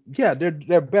value, yeah,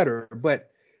 they're better, but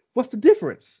what's the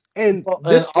difference? And Well, and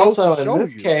this goes to also in show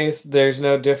this you, case, there's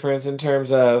no difference in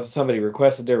terms of somebody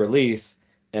requested their release,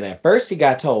 and at first he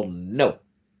got told no.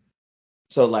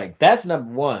 So like that's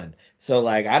number one. So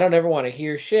like I don't ever want to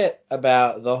hear shit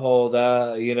about the whole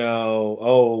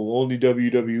oh only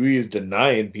WWE is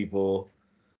denying people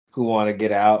who want to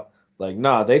get out. Like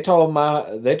nah, they told my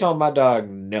dog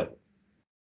no.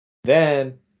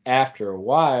 Then after a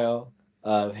while,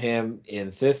 of him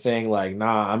insisting like,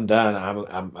 nah, I'm done.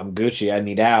 I'm Gucci. I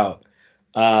need out.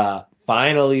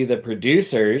 Finally, the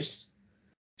producers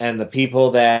and the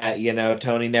people that,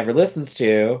 Tony never listens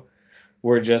to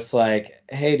were just like,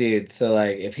 hey, dude, so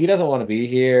like if he doesn't want to be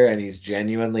here and he's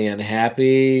genuinely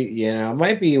unhappy, it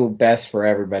might be best for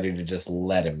everybody to just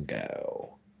let him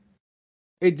go.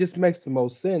 It just makes the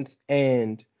most sense.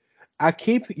 And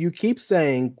you keep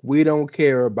saying we don't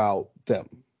care about them.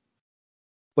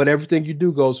 But everything you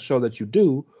do goes to show that you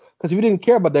do. Because if you didn't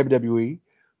care about WWE,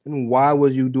 then why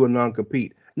would you do a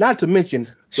non-compete? Not to mention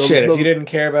Shit, if you didn't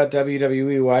care about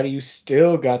WWE, why do you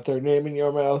still got their name in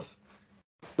your mouth?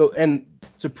 And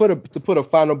to put a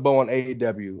final bow on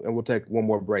AEW, and we'll take one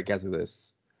more break after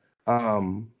this.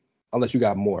 Unless you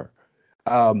got more.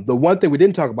 The one thing we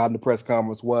didn't talk about in the press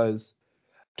conference was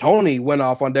Tony went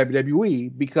off on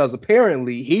WWE because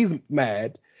apparently he's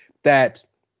mad that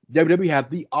WWE had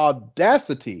the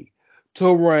audacity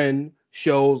to run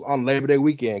shows on Labor Day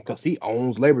weekend because he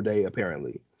owns Labor Day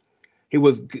apparently.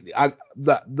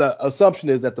 The assumption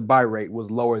is that the buy rate was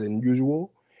lower than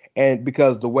usual, and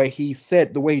because the way he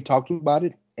talked about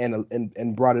it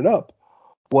and brought it up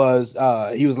was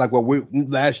he was like, well,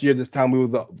 last year this time we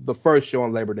were the first show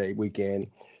on Labor Day weekend.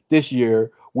 This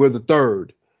year we're the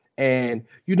third. And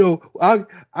I'm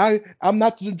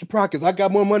not the Crockets. I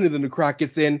got more money than the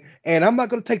Crockets, and I'm not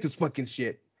gonna take this fucking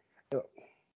shit.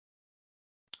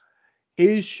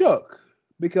 He's shook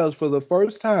because for the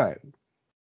first time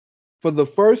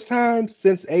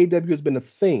since AEW has been a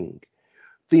thing,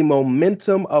 the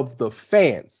momentum of the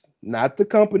fans, not the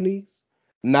companies,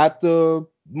 not the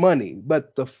money,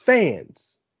 but the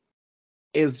fans,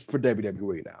 is for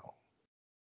WWE now,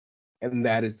 and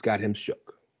that has got him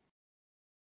shook.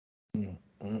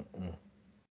 We'll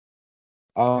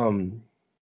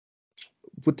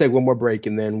take one more break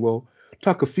and then we'll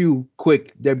talk a few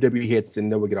quick WWE hits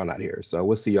and then we'll get on out here. So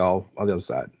we'll see y'all on the other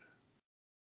side.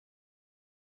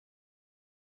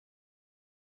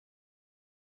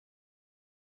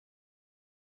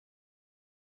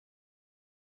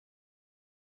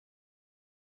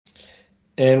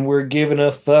 And we're giving a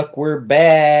fuck. We're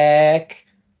back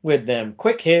with them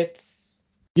quick hits.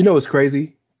 It's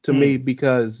crazy to me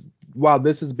because while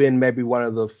this has been maybe one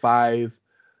of the 5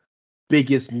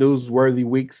 biggest newsworthy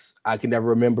weeks I can ever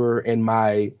remember in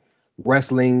my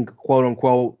wrestling quote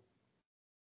unquote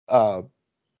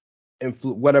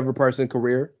whatever person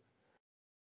career,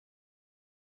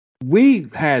 we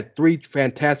had 3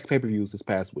 fantastic pay-per-views this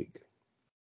past week.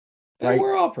 Right?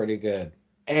 We're all pretty good.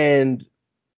 And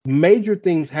major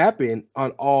things happen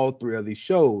on all 3 of these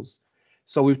shows.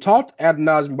 So we've talked ad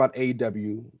nauseum about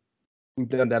AEW. We've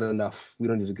done that enough. We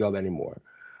don't need to go there anymore.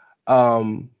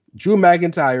 Drew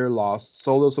McIntyre lost.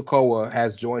 Solo Sikoa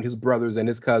has joined his brothers and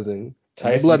his cousin.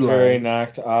 Tyson Fury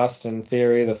knocked Austin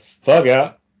Theory the fuck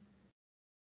out.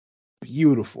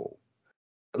 Beautiful.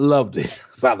 Loved it.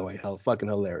 By the way, fucking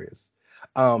hilarious.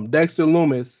 Dexter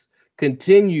Lumis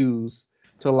continues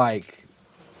to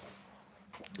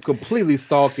completely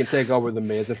stalk and take over the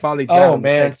Miz, and finally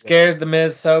scared the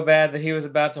Miz so bad that he was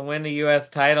about to win the U.S.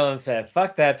 title and said,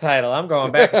 fuck that title, I'm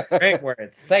going back to the ring where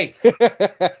it's safe.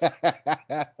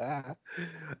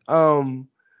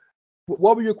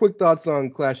 What were your quick thoughts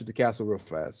on Clash at the Castle real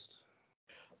fast?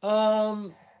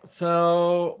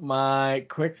 So my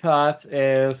quick thoughts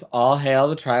is all hail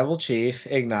the tribal chief,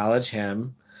 acknowledge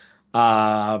him.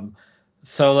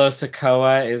 Solo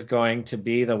Sikoa is going to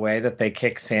be the way that they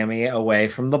kick Sammy away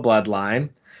from the bloodline.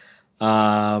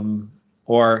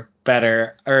 Or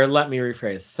let me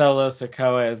rephrase. Solo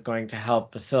Sikoa is going to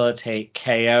help facilitate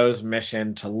KO's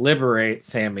mission to liberate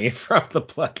Sammy from the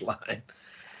bloodline.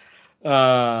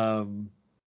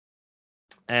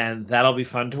 And that'll be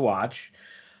fun to watch.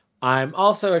 I'm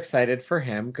also excited for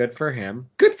him. Good for him.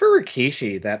 Good for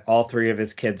Rikishi that all 3 of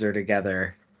his kids are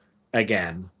together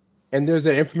again. And there's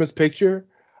an infamous picture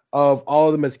of all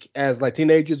of them as like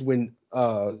teenagers when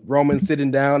Roman's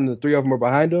sitting down and the 3 of them are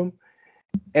behind him.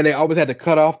 And they always had to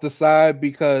cut off the side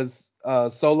because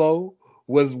Solo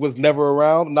was never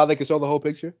around. Now they can show the whole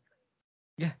picture.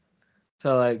 Yeah.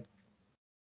 So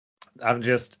I'm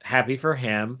just happy for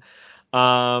him.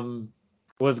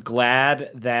 Was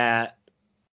glad that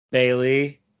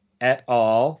Bayley et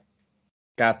al.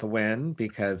 Got the win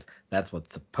because that's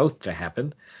what's supposed to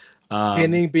happen.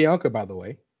 Pinning Bianca, by the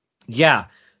way. Yeah.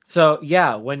 So,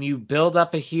 yeah, when you build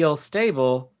up a heel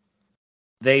stable,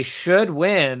 they should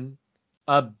win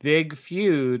a big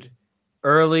feud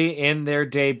early in their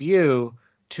debut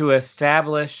to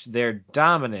establish their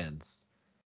dominance.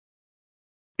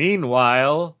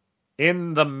 Meanwhile,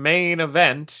 in the main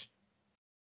event,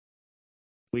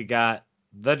 we got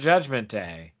the Judgment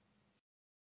Day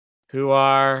who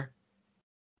are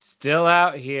still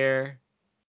out here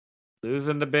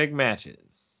losing the big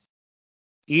matches.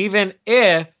 Even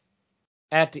if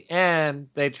at the end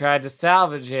they tried to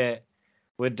salvage it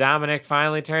with Dominic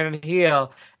finally turning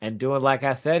heel and doing like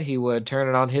I said he would,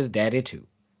 turning on his daddy too.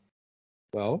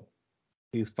 Well,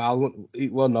 he's following.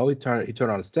 No, he turned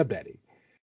on his stepdaddy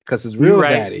because his real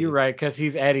daddy. You're right, because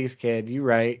he's Eddie's kid. You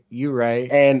right.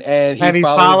 And He's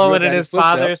following in his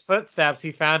father's footsteps. footsteps.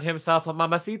 He found himself a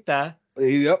mamacita.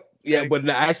 Yep. Yeah, but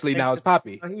actually now it's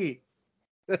Poppy.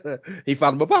 He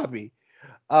found him a Poppy.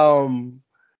 I'm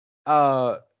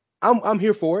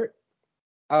here for it.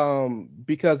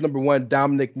 Because number one,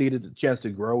 Dominic needed a chance to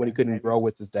grow, and he couldn't grow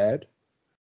with his dad.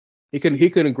 He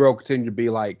couldn't grow, continue to be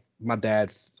like my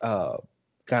dad's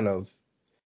kind of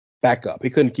backup.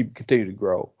 He couldn't continue to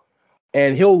grow,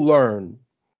 and he'll learn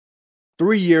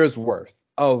 3 years worth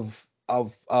of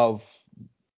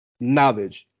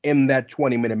knowledge in that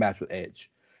 20-minute match with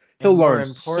Edge. He'll learn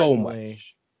so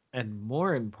much. And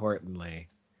more importantly,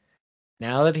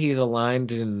 now that he's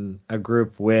aligned in a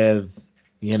group with,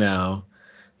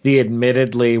 the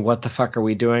admittedly, what the fuck are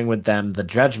we doing with them, the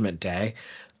Judgment Day,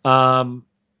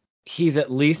 he's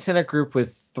at least in a group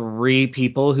with 3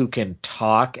 people who can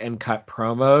talk and cut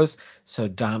promos, so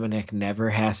Dominic never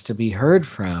has to be heard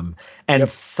from. And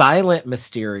silent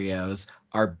Mysterios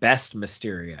are best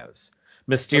Mysterios.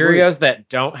 Mysterios that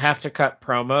don't have to cut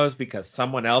promos because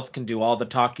someone else can do all the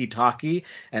talky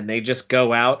and they just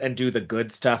go out and do the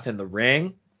good stuff in the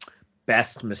ring.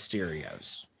 Best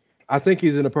Mysterios. I think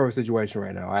he's in a perfect situation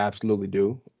right now. I absolutely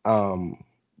do.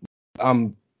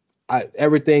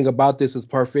 Everything about this is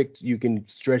perfect. You can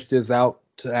stretch this out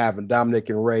to having Dominic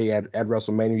and Ray at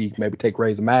WrestleMania. You can maybe take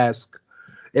Ray's mask.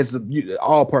 It's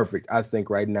all perfect, I think,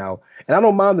 right now. And I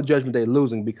don't mind the Judgment Day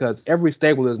losing because every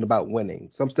stable isn't about winning.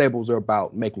 Some stables are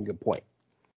about making a point.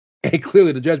 And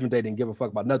clearly the Judgment Day didn't give a fuck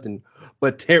about nothing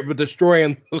but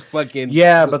destroying the fucking...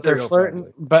 Yeah, but they're flirting.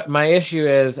 Family. But my issue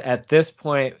is, at this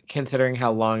point, considering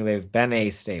how long they've been a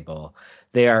stable,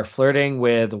 they are flirting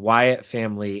with Wyatt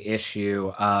family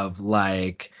issue of,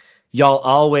 like, y'all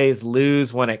always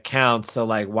lose when it counts, so,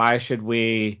 like, why should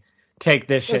we take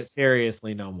this shit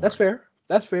seriously no more? That's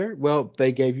fair. Well,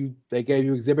 they gave you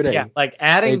Exhibit A. Yeah, like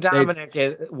adding Dominic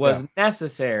was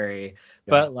necessary,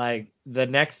 but like the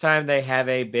next time they have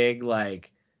a big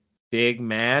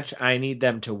match, I need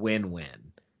them to win.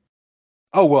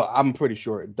 Oh well, I'm pretty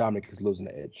sure Dominic is losing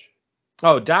the Edge.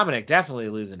 Oh, Dominic definitely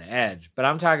losing the Edge, but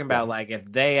I'm talking about like if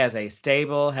they as a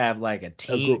stable have like a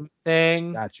team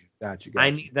thing. Got you.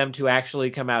 I need them to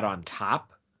actually come out on top.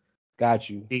 Got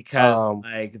you. Because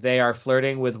like they are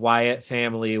flirting with Wyatt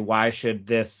family. Why should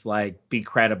this like be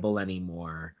credible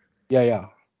anymore? Yeah.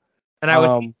 And I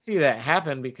would see that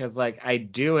happen because like I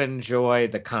do enjoy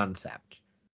the concept.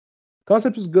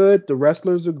 Concept is good. The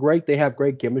wrestlers are great. They have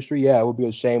great chemistry. Yeah, it would be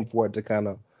a shame for it to kind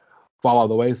of fall on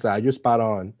the wayside. You're spot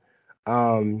on.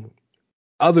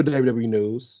 Other WWE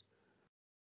news.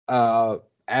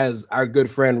 As our good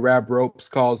friend Rab Ropes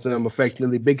calls him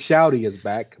affectionately, Big Shouty is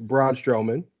back. Braun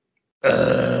Strowman.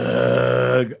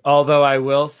 Although I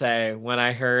will say, when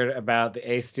I heard about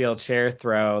the Ace Steel chair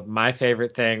throw, my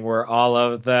favorite thing were all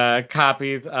of the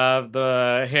copies of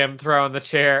him throwing the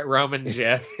chair at Roman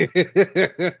GIF.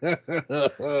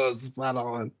 Spot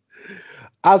on.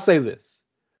 I'll say this.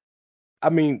 I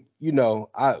mean, we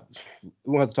won't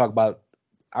have to talk about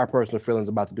our personal feelings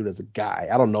about the dude as a guy.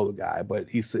 I don't know the guy, but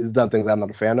he's done things I'm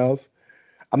not a fan of.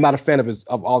 I'm not a fan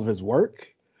of all of his work,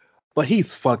 but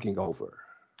he's fucking over.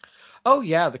 Oh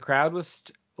yeah, the crowd was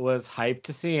hyped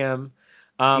to see him.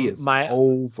 He is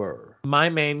over. My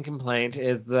main complaint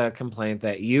is the complaint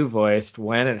that you voiced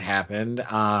when it happened.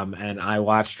 And I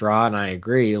watched Raw and I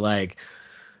agree. Like,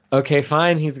 okay,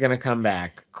 fine, he's gonna come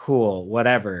back. Cool,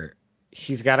 whatever.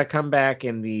 He's got to come back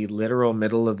in the literal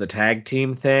middle of the tag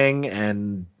team thing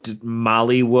and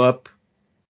molly whoop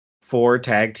 4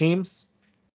 tag teams.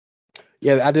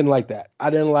 Yeah, I didn't like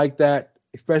that.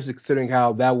 Especially considering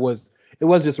how that was. It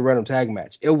wasn't just a random tag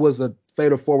match. It was a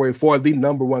fatal 4-way for the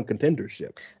number 1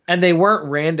 contendership. And they weren't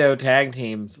rando tag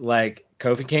teams. Like,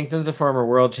 Kofi Kingston's a former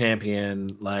world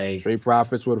champion. Like, Street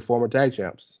Profits were the former tag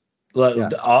champs.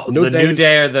 The New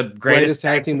Day are the greatest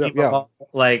tag team of all.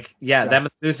 Like, them and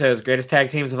the Usos, greatest tag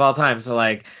teams of all time. So,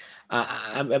 like,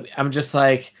 I'm just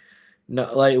like,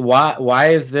 no, like, why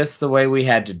is this the way we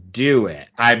had to do it?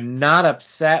 I'm not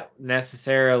upset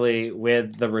necessarily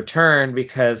with the return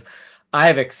because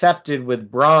I've accepted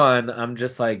with Braun. I'm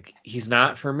just like, he's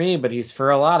not for me, but he's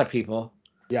for a lot of people.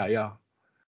 Yeah.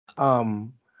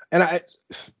 And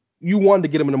you wanted to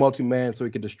get him in a multi-man so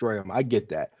he could destroy him. I get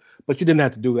that. but you didn't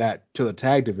have to do that to the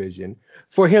tag division.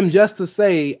 For him just to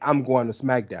say, I'm going to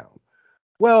SmackDown.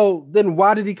 Well, then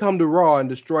why did he come to Raw and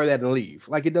destroy that and leave?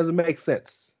 Like, it doesn't make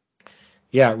sense.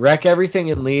 Yeah, wreck everything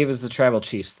and leave is the Tribal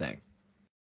Chiefs thing.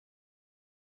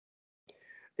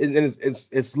 And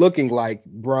it's looking like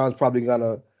Braun's probably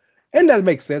gonna, and that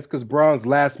makes sense because Braun's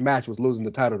last match was losing the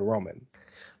title to Roman.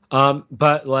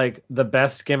 But like the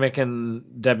best gimmick in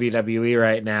WWE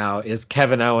right now is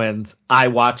Kevin Owens. I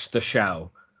watched the show.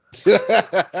 Like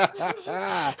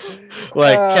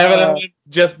Kevin Owens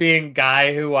just being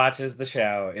guy who watches the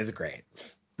show is great.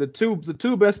 The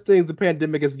two best things the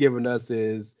pandemic has given us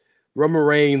is Roman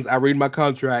Reigns, I read my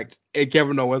contract, and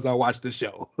Kevin Owens, I watch the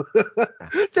show.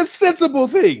 Just sensible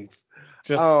things.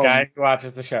 Just guy who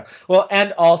watches the show. Well,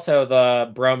 and also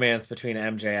the bromance between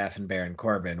MJF and Baron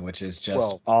Corbin, which is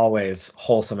just always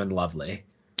wholesome and lovely.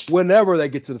 Whenever they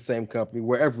get to the same company,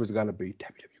 wherever it's going to be,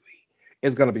 WWE,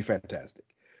 it's going to be fantastic.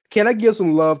 Can I give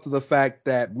some love to the fact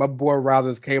that my boy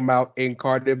Rollins came out in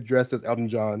Cardiff dressed as Elton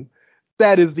John?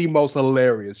 That is the most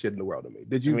hilarious shit in the world to me.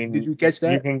 Did you catch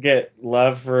that? You can get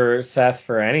love for Seth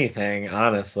for anything,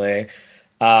 honestly.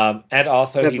 And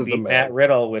also Seth he beat Matt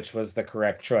Riddle, which was the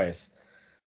correct choice.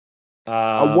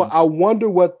 I wonder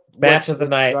what match of the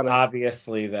night,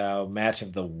 obviously, though. Match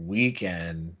of the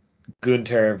weekend,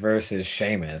 Gunther versus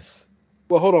Sheamus.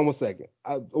 Well, hold on one second.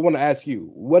 I want to ask you,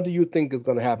 what do you think is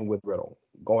going to happen with Riddle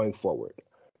going forward?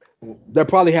 They'll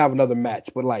probably have another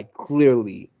match, but like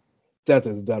clearly Seth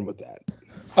is done with that.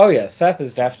 Oh yeah, Seth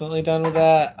is definitely done with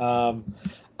that.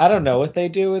 I don't know what they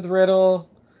do with Riddle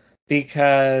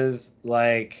because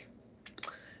like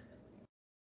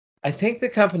I think the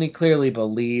company clearly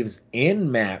believes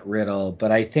in Matt Riddle,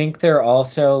 but I think they're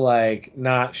also like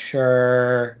not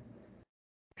sure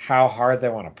how hard they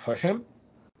want to push him.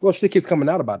 Well, shit keeps coming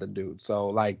out about the dude, so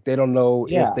like they don't know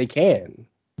if they can.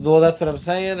 Well, that's what I'm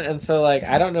saying, and so like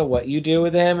I don't know what you do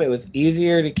with him. It was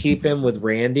easier to keep him with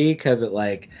Randy because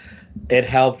it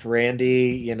helped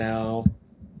Randy,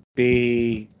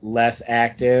 be less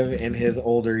active in his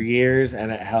older years,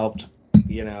 and it helped,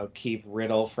 keep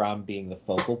Riddle from being the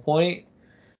focal point.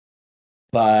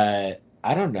 But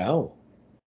I don't know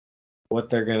what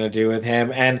they're going to do with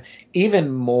him. And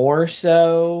even more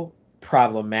so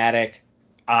problematic,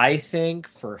 I think,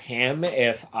 for him,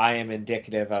 if I am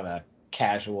indicative of a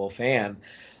casual fan,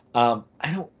 I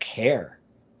don't care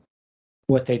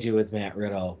what they do with Matt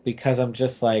Riddle because I'm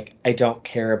just like, I don't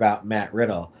care about Matt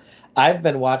Riddle. I've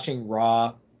been watching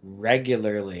Raw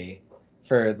regularly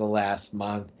for the last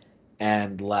month,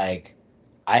 and like,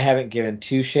 I haven't given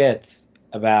two shits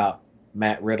about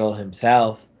Matt Riddle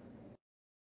himself.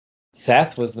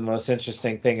 Seth was the most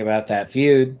interesting thing about that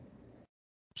feud.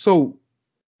 So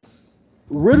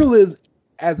Riddle is,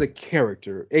 as a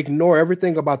character, ignore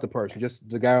everything about the person, just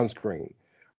the guy on screen.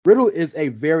 Riddle is a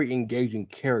very engaging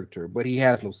character, but he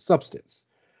has no substance.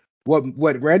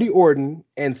 What Randy Orton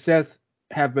and Seth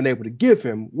have been able to give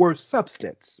him were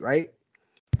substance, right?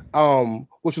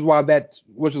 Which is why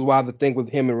the thing with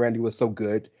him and Randy was so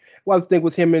good. Why the thing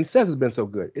with him and Seth has been so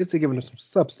good. It's to give him some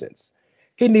substance.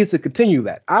 He needs to continue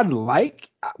that.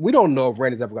 We don't know if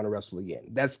Randy's ever going to wrestle again.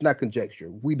 That's not conjecture.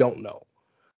 We don't know.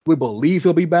 We believe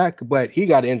he'll be back, but he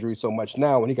got injured so much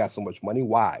now and he got so much money.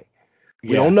 Why?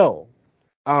 We don't know.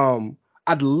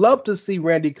 I'd love to see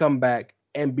Randy come back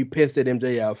and be pissed at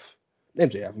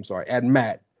at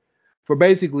Matt for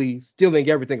basically stealing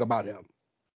everything about him.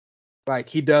 Like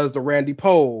he does the Randy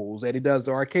pose and he does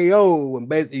the RKO and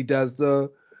basically he does the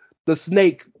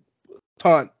snake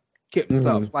taunt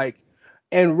stuff. Like,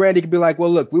 and Randy could be like, well,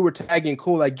 look, we were tagging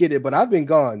cool, I get it, but I've been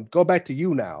gone. Go back to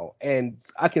you now. And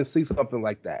I can see something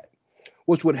like that,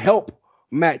 which would help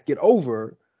Matt get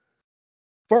over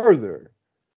further.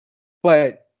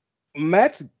 But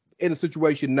Matt's in a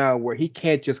situation now where he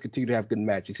can't just continue to have good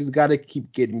matches. He's got to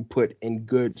keep getting put in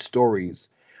good stories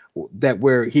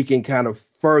where he can kind of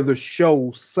further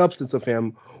show substance of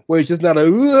him, where he's just not a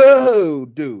whoa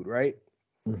dude, right?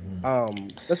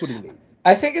 That's what he needs.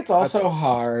 I think it's also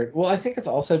hard. Well, I think it's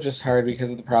also just hard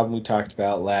because of the problem we talked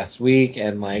about last week,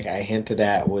 and like I hinted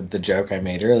at with the joke I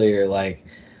made earlier, like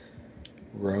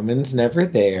Roman's never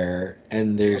there,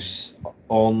 and there's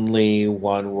only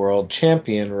one world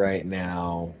champion right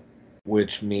now,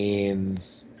 which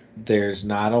means there's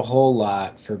not a whole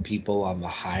lot for people on the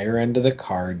higher end of the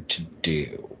card to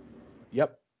do.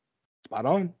 Yep.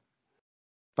 Spot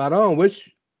on, which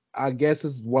I guess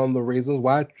is one of the reasons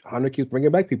why Hunter keeps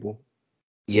bringing back people.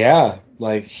 Yeah,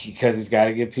 like because he's got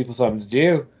to give people something to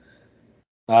do.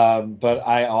 But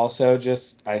I also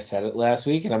I said it last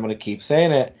week and I'm going to keep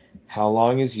saying it. How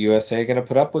long is USA going to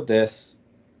put up with this?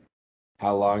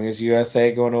 How long is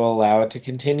USA going to allow it to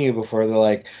continue before they're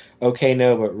like, okay,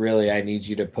 no, but really, I need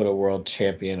you to put a world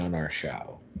champion on our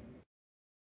show?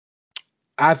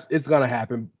 It's gonna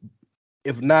happen.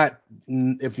 If not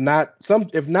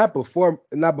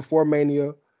before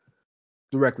Mania,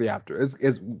 directly after.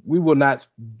 We will not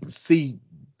see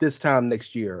this time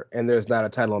next year, and there's not a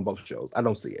title on both shows. I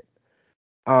don't see it.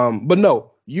 But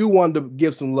no, you wanted to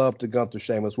give some love to Gunther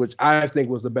Sheamus, which I think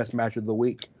was the best match of the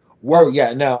week.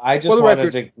 I just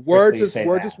wanted to quickly say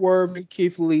word that. to Swerve and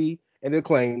Keith Lee and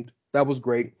Acclaimed, that was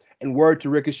great. And word to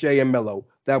Ricochet and Mello,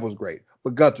 that was great.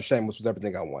 But Gunther Sheamus was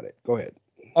everything I wanted. Go ahead.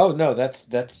 Oh no,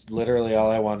 that's literally all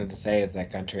I wanted to say is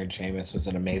that Gunther and Sheamus was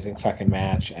an amazing fucking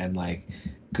match, and like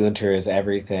Gunther is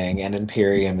everything, and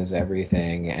Imperium is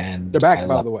everything, and They're back,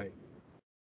 by the way.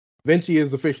 Vinci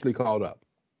is officially called up.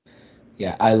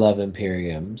 Yeah, I love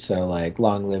Imperium, so like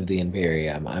long live the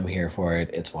Imperium. I'm here for it.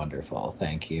 It's wonderful.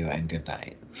 Thank you and good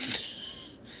night.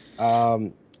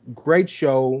 Great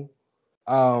show.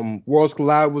 Worlds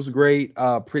Collide was great.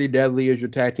 Pretty Deadly is your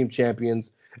tag team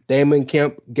champions. Damon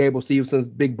Kemp, Gable Stevenson's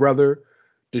big brother,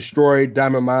 destroyed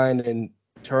Diamond Mine and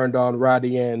turned on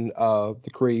Roddy and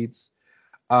the Creeds.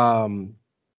 Mandy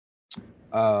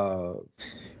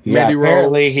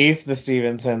Apparently Rose. he's the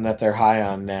Stevenson that they're high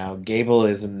on now. Gable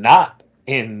is not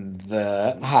in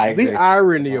the high The grade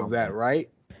irony of that, right?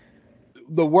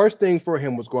 The worst thing for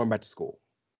him was going back to school,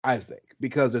 I think,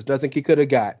 because there's nothing he could have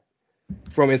got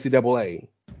from NCAA,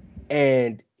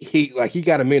 and he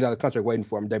got $1 million contract waiting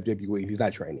for him in WWE. He's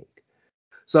not training,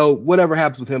 so whatever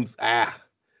happens with him,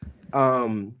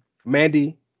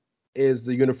 Mandy is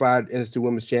the Unified NXT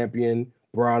Women's Champion.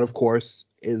 Braun, of course,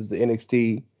 is the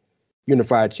NXT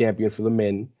Unified Champion for the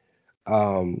men.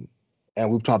 And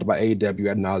we've talked about AEW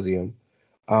ad nauseum.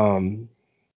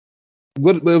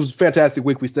 But it was a fantastic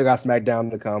week. We still got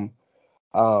SmackDown to come.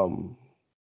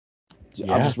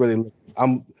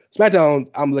 SmackDown.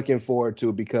 I'm looking forward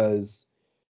to because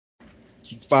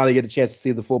you finally get a chance to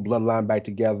see the full bloodline back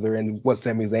together and what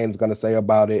Sami Zayn is going to say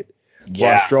about it.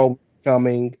 Yeah. Braun Strowman's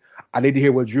coming. I need to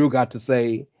hear what Drew got to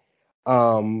say.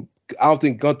 I don't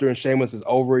think Gunther and Sheamus is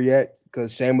over yet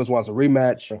because Sheamus wants a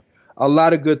rematch. A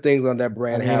lot of good things on that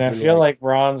brand happening. I feel like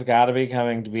Braun's got to be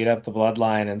coming to beat up the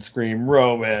bloodline and scream,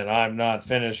 Roman, I'm not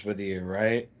finished with you,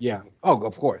 right? Yeah. Oh,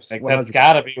 of course. Like, 100%. That's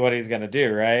got to be what he's going to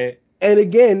do, right? And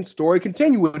again, story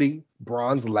continuity.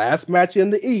 Braun's last match in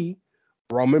the E,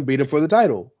 Roman beat him for the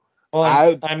title. Well,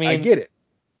 I get it.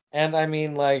 And I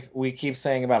mean, like, we keep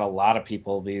saying about a lot of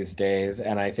people these days,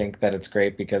 and I think that it's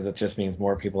great because it just means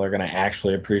more people are going to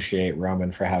actually appreciate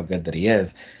Roman for how good that he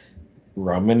is.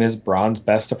 Roman is Braun's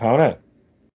best opponent.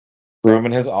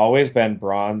 Roman has always been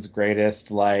Braun's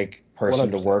greatest, like, person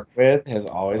 100%. To work with, has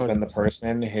always 100%. Been the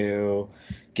person who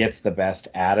gets the best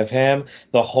out of him.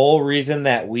 The whole reason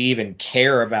that we even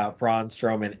care about Braun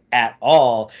Strowman at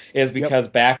all is because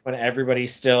back when everybody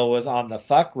still was on the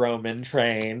fuck Roman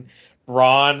train,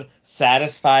 Braun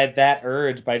satisfied that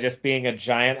urge by just being a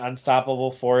giant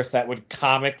unstoppable force that would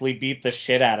comically beat the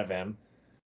shit out of him.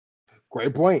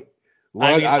 Great point.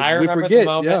 Well, I remember the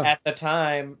moment at the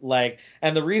time, like,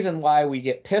 and the reason why we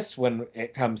get pissed when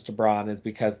it comes to Braun is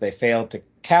because they failed to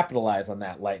capitalize on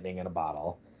that lightning in a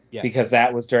bottle. Yes. Because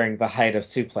that was during the height of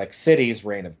Suplex City's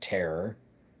reign of terror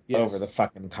over the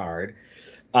fucking card.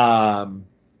 The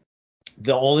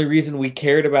only reason we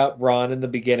cared about Braun in the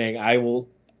beginning, I will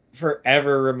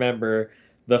forever remember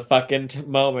the fucking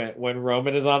moment when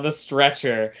Roman is on the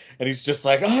stretcher and he's just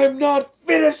like, I'm not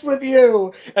finished with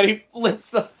you, and he flips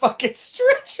the fucking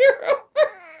stretcher over.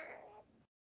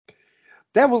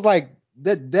 That was like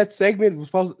that segment was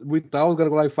we thought it was gonna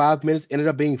go like 5 minutes, ended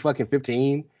up being fucking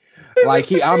 15.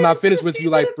 Like I'm not finished with you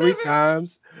like 3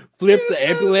 times. Flipped the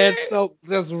ambulance, so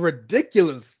that's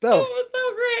ridiculous stuff. It was so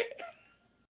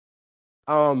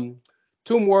great.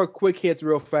 2 more quick hits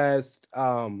real fast.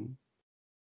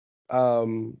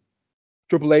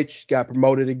 Triple H got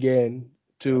promoted again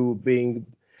to being,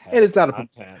 and it's not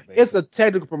it's a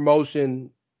technical promotion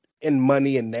in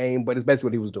money and name, but it's basically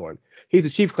what he was doing. He's the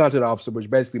chief content officer, which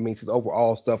basically means his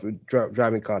overall stuff is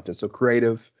driving content, so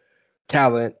creative,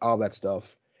 talent, all that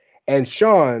stuff. And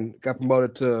Sean got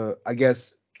promoted to, I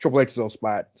guess, Triple H's own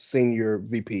spot, senior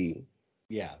VP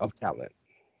of talent.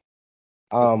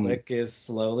 The Click is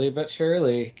slowly but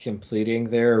surely completing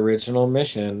their original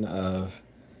mission of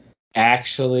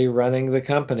actually running the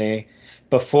company.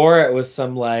 Before it was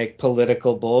some like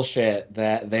political bullshit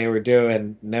that they were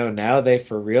doing. No, now they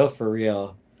for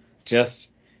real just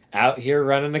out here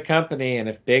running the company, and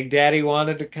if Big Daddy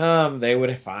wanted to come, they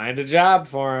would find a job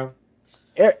for him.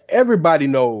 Everybody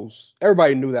knew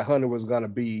that Hunter was gonna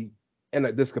be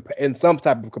in some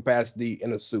type of capacity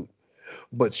in a suit.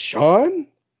 But Shawn,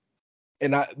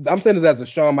 and I'm saying this as a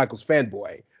Shawn Michaels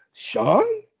fanboy. Shawn,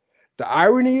 the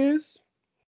irony is,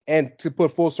 and to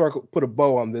put a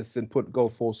bow on this and go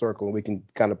full circle, and we can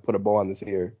kind of put a bow on this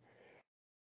here.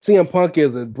 CM Punk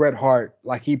is a Bret Hart,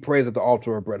 like he prays at the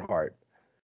altar of Bret Hart,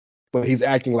 but he's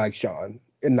acting like Shawn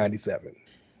in '97.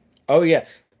 Oh yeah,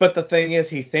 but the thing is,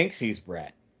 he thinks he's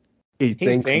Bret. He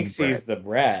thinks he's the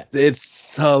Bret.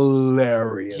 It's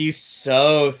hilarious. He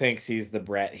so thinks he's the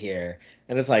Bret here,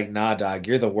 and it's like, nah, dog,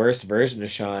 you're the worst version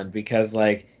of Shawn because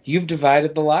like you've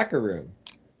divided the locker room.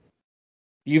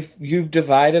 You've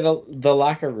divided the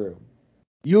locker room.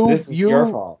 This is your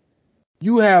fault.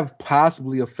 You have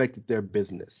possibly affected their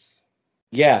business.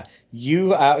 Yeah,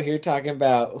 you out here talking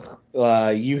about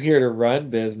you here to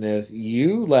run business.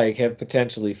 You like have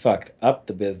potentially fucked up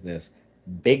the business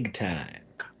big time.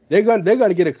 They're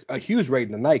gonna get a huge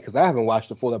rating tonight because I haven't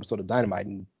watched a full episode of Dynamite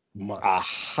in months. A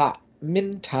hot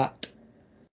mintot.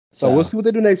 So we'll see what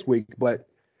they do next week. But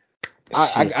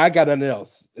I got nothing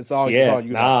else. It's all you.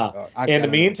 Nah. In the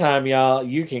meantime, y'all,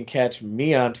 you can catch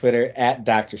me on Twitter at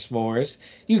Dr. S'mores.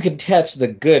 You can catch the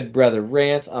Good Brother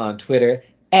Rants on Twitter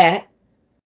at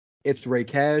It's Ray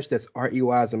Cash. That's REY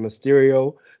as in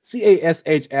Mysterio.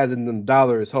 CASH as in the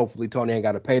dollars. Hopefully Tony ain't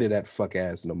got to pay to that fuck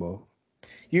ass no more.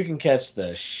 You can catch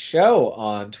the show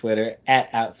on Twitter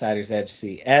at Outsiders Edge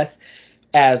CS.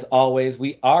 As always,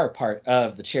 we are part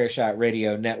of the Chairshot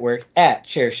Radio Network at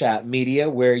Chairshot Media,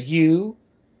 where you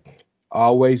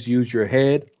always use your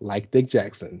head like Dick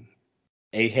Jackson.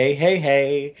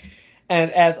 Hey.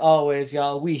 And as always,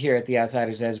 y'all, we here at the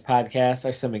Outsiders Edge podcast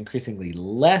are some increasingly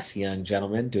less young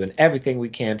gentlemen doing everything we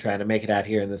can trying to make it out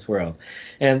here in this world.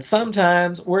 And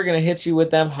sometimes we're going to hit you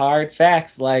with them hard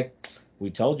facts like, we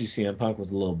told you CM Punk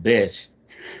was a little bitch.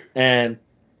 And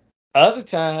other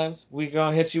times, we're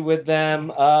going to hit you with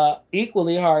them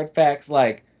equally hard facts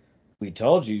like, we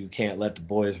told you can't let the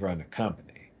boys run the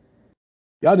company.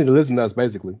 Y'all need to listen to us,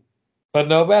 basically. But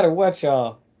no matter what,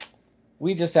 y'all,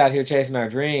 we just out here chasing our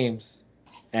dreams.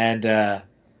 And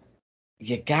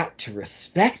you got to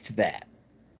respect that.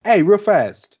 Hey, real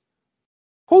fast.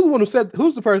 Who's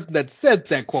the person that said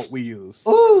that quote we use?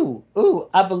 Ooh,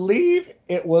 I believe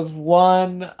it was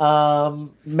one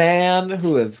man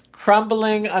who is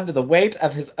crumbling under the weight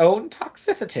of his own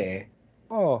toxicity.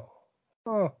 Oh,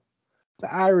 the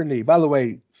irony. By the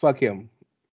way, fuck him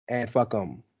and fuck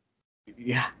him.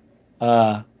 Yeah.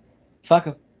 Fuck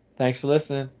him. Thanks for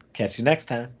listening. Catch you next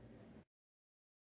time.